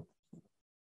through.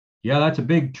 Yeah, that's a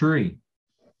big tree.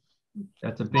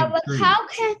 That's a big But tree.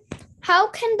 how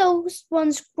can those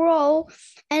ones grow?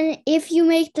 And if you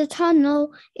make the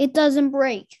tunnel, it doesn't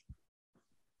break.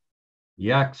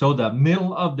 Yeah, so the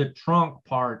middle of the trunk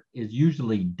part is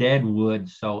usually dead wood,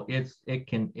 so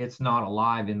it's not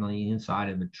alive in the inside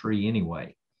of the tree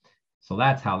anyway. So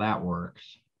that's how that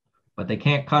works. But they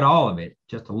can't cut all of it,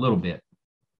 just a little bit.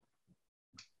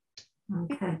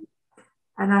 Okay.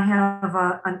 And I have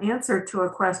an answer to a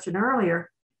question earlier.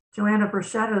 Joanna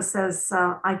Bruschetto says,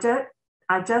 I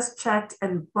just checked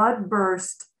and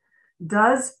Budburst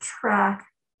does track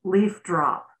leaf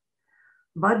drop.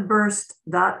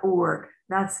 Budburst.org.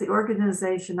 That's the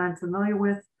organization I'm familiar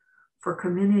with for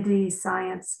community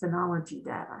science phenology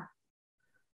data.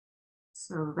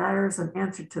 So there's an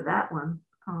answer to that one.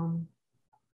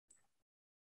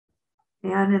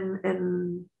 And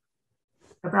in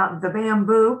about the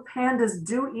bamboo, pandas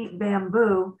do eat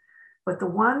bamboo, but the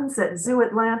ones at Zoo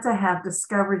Atlanta have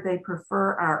discovered they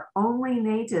prefer our only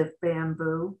native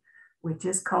bamboo, which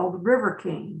is called river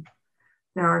king.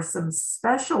 There are some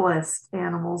specialist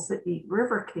animals that eat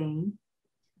river king,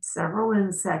 several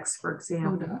insects, for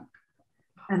example.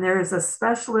 And there is a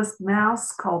specialist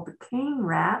mouse called the cane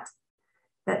rat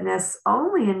that nests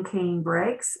only in cane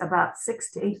brakes about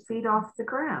 6 to 8 feet off the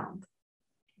ground.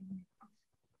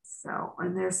 So,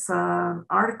 and there's an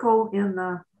article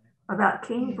about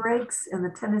cane brakes in the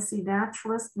Tennessee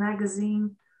Naturalist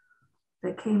magazine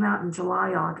that came out in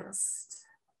July, August.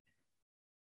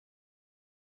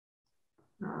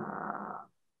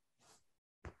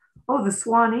 The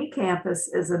Swanee campus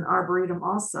is an arboretum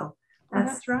also.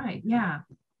 That's right, yeah.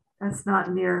 That's not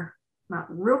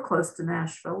real close to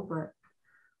Nashville, but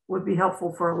would be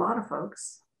helpful for a lot of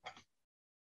folks.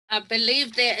 I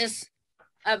believe there's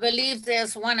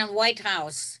one in White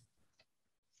House.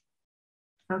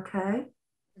 Okay.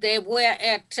 They were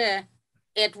at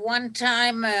one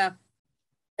time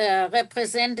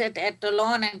represented at the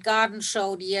Lawn and Garden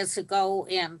Show years ago,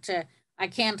 and I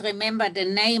can't remember the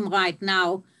name right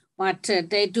now, but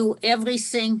they do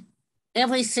everything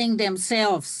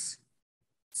themselves.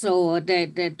 So they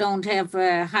don't have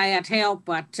hired help,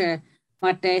 but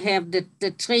they have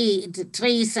the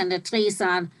trees, and the trees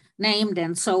are named,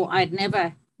 and so I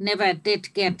never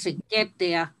did get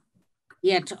there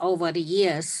yet over the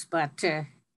years, but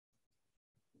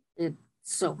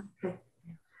so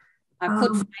I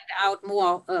could find out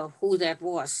more who that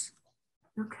was.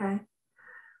 Okay.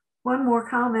 One more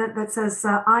comment that says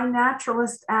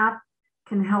iNaturalist app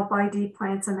can help ID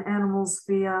plants and animals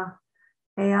via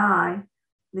AI.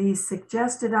 The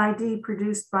suggested ID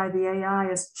produced by the AI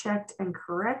is checked and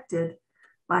corrected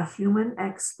by human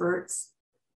experts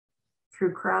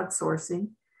through crowdsourcing.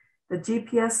 The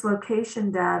GPS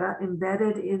location data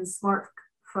embedded in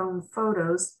smartphone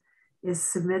photos is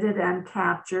submitted and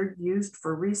captured, used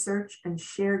for research, and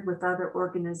shared with other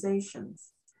organizations.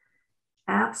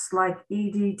 Apps like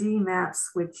EDD maps,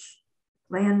 which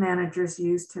land managers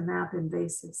use to map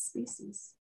invasive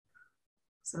species.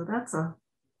 So that's a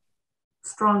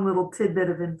strong little tidbit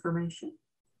of information.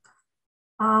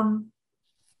 Thank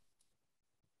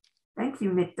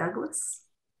you, Nick Douglas,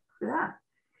 for that.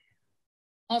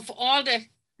 Of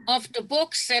the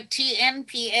books that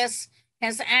TNPS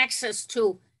has access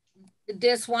to,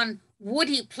 this one,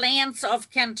 Woody Plants of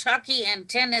Kentucky and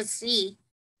Tennessee,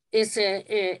 is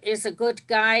a good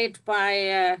guide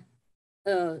by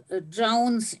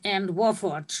Jones and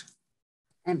Wofford.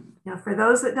 And now, for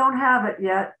those that don't have it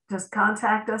yet, just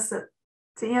contact us at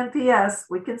TNPS.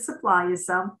 We can supply you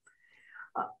some.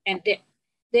 And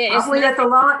there probably is at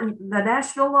the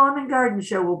National Lawn and Garden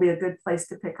Show will be a good place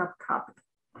to pick up a copy.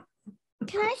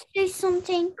 Can I say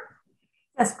something?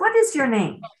 Yes. What is your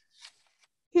name?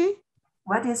 Hmm?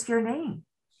 What is your name?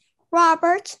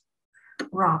 Robert.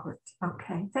 Robert.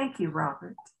 Okay. Thank you,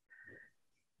 Robert.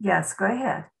 Yes, go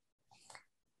ahead.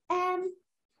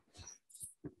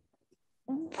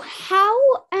 How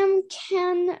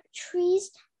can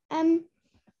trees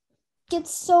get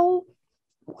so?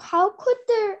 How could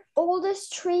the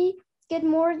oldest tree get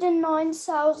more than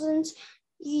 9,000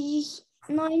 years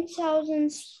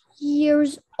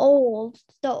old?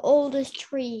 The oldest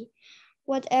tree,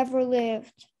 whatever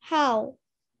lived. How?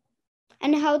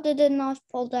 And how did it not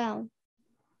fall down?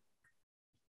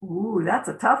 Ooh, that's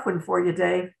a tough one for you,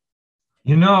 Dave.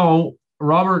 You know,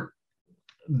 Robert,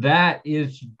 that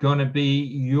is going to be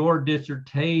your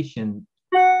dissertation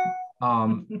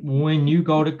when you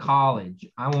go to college.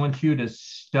 I want you to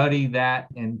study that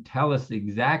and tell us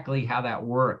exactly how that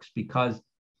works, because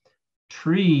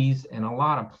trees and a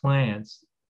lot of plants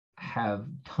have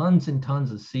tons and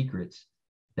tons of secrets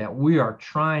that we are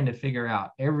trying to figure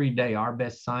out every day. Our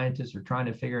best scientists are trying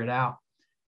to figure it out,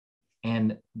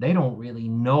 and they don't really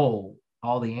know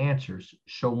all the answers.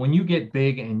 So when you get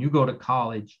big and you go to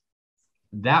college,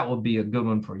 that will be a good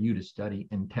one for you to study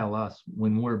and tell us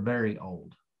when we're very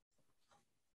old.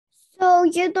 So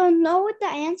you don't know what the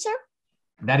answer?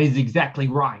 That is exactly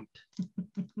right.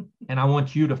 And I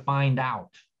want you to find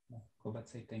out. Go back,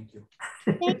 say thank you.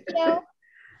 Thank you.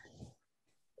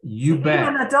 You bet.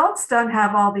 Even adults don't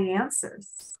have all the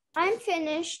answers. I'm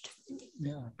finished.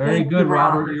 Yeah. Very good,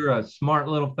 Robert. You're a smart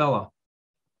little fella.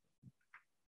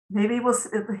 Maybe we'll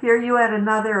hear you at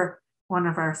another one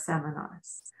of our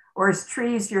seminars. Or is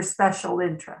trees your special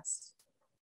interest?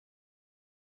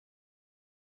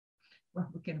 Well,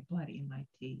 we'll get a bloody in my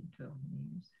tea until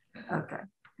okay.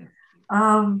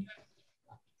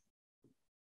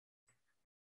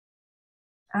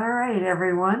 All right,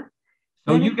 everyone.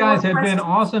 So you guys have been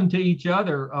awesome to each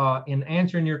other in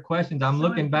answering your questions. I'm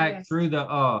looking back through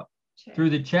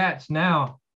the chats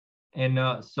now,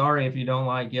 and sorry if you don't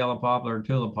like yellow poplar or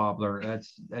tulip poplar.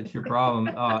 That's your problem.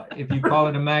 If you call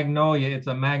it a magnolia, it's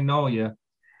a magnolia.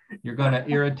 You're going to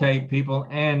irritate people,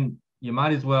 and you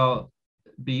might as well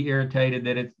be irritated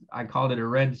that I called it a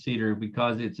red cedar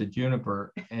because it's a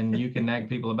juniper, and you can nag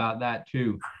people about that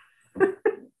too.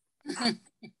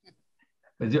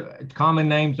 Common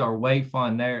names are way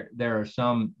fun. There are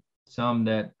some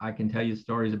that I can tell you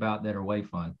stories about that are way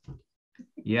fun.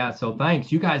 Yeah, so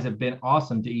thanks. You guys have been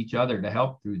awesome to each other to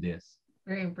help through this.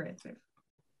 Very impressive.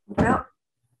 Well,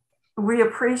 we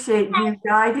appreciate you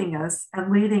guiding us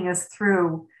and leading us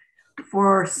through.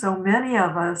 For so many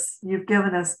of us, you've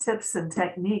given us tips and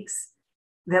techniques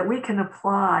that we can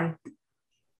apply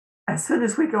as soon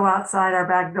as we go outside our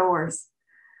back doors.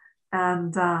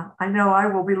 And I know I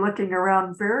will be looking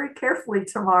around very carefully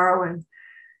tomorrow, and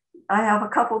I have a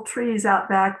couple trees out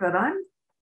back that I'm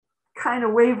kind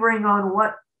of wavering on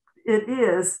what it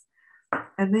is.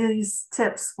 And these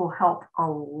tips will help a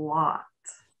lot.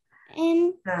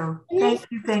 And so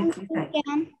thank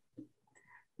you.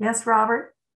 Yes,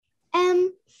 Robert?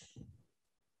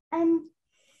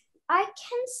 I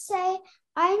can say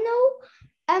I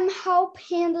know how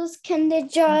pandas can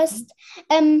digest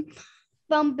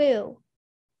bamboo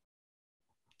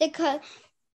because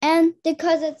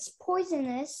it's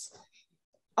poisonous.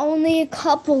 Only a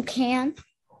couple can,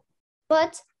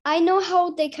 but I know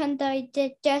how they can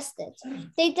digest it.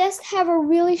 They just have a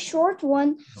really short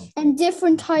one and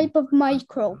different type of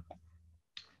microbe.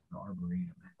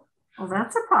 Well,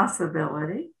 that's a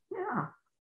possibility. Yeah.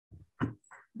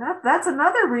 That's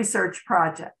another research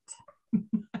project.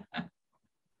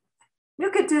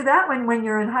 You could do that when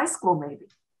you're in high school, maybe.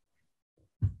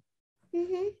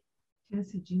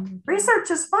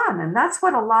 Research is fun, and that's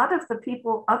what a lot of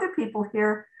the other people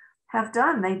here have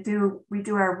done. We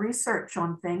do our research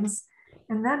on things,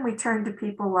 and then we turn to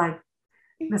people like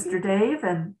Mr. Dave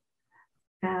and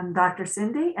Dr.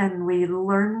 Cindi, and we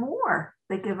learn more.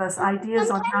 They give us ideas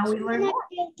on how we learn more.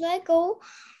 Lego,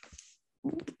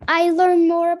 I learn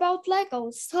more about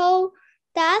Lego. So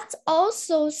that's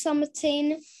also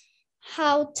something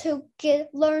how to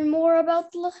learn more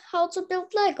about how to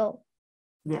build Lego.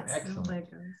 Yes. Excellent.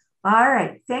 All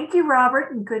right. Thank you,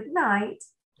 Robert, and good night.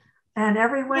 And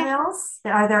everyone else,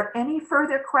 are there any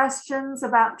further questions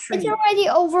about trees? It's already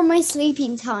over my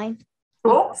sleeping time.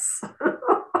 Oops.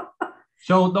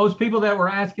 So those people that were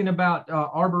asking about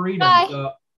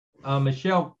Arboretum,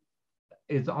 Michelle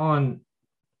is on,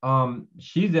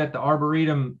 she's at the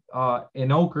Arboretum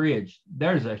in Oak Ridge.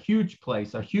 There's a huge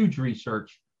place, a huge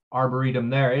research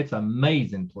Arboretum there. It's an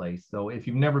amazing place. So if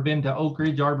you've never been to Oak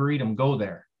Ridge Arboretum, go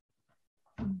there.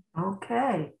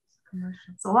 Okay.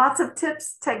 So lots of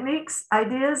tips, techniques,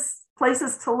 ideas,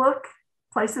 places to look,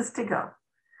 places to go.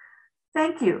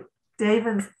 Thank you, Dave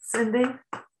and Cindi.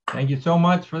 Thank you so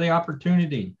much for the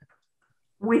opportunity.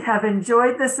 We have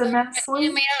enjoyed this immensely.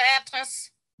 Email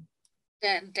address.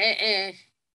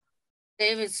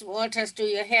 David Walters, do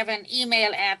you have an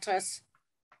email address?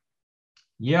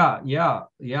 Yeah.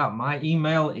 My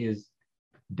email is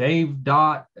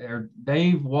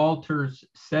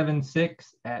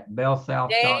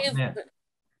davewalters76@bellsouth.net.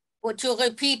 Would you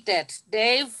repeat that,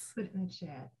 Dave? Put it in the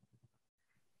chat.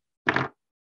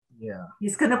 Yeah.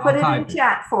 He's going to put it in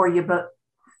chat for you, but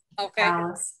okay.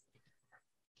 Alice.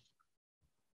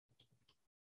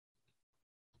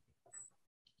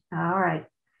 All right.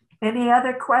 Any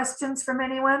other questions from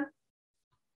anyone?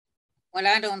 Well,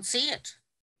 I don't see it.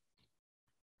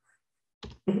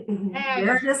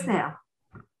 There it is now.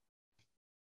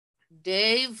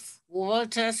 Dave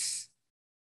Walters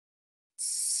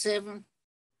 76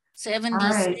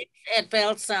 right. at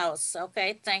Bell South.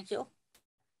 Okay, thank you.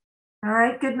 All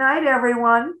right. Good night,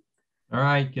 everyone. All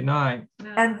right. Good night.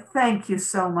 And thank you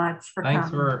so much for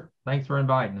coming. Thanks for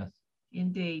inviting us.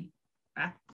 Indeed. Bye.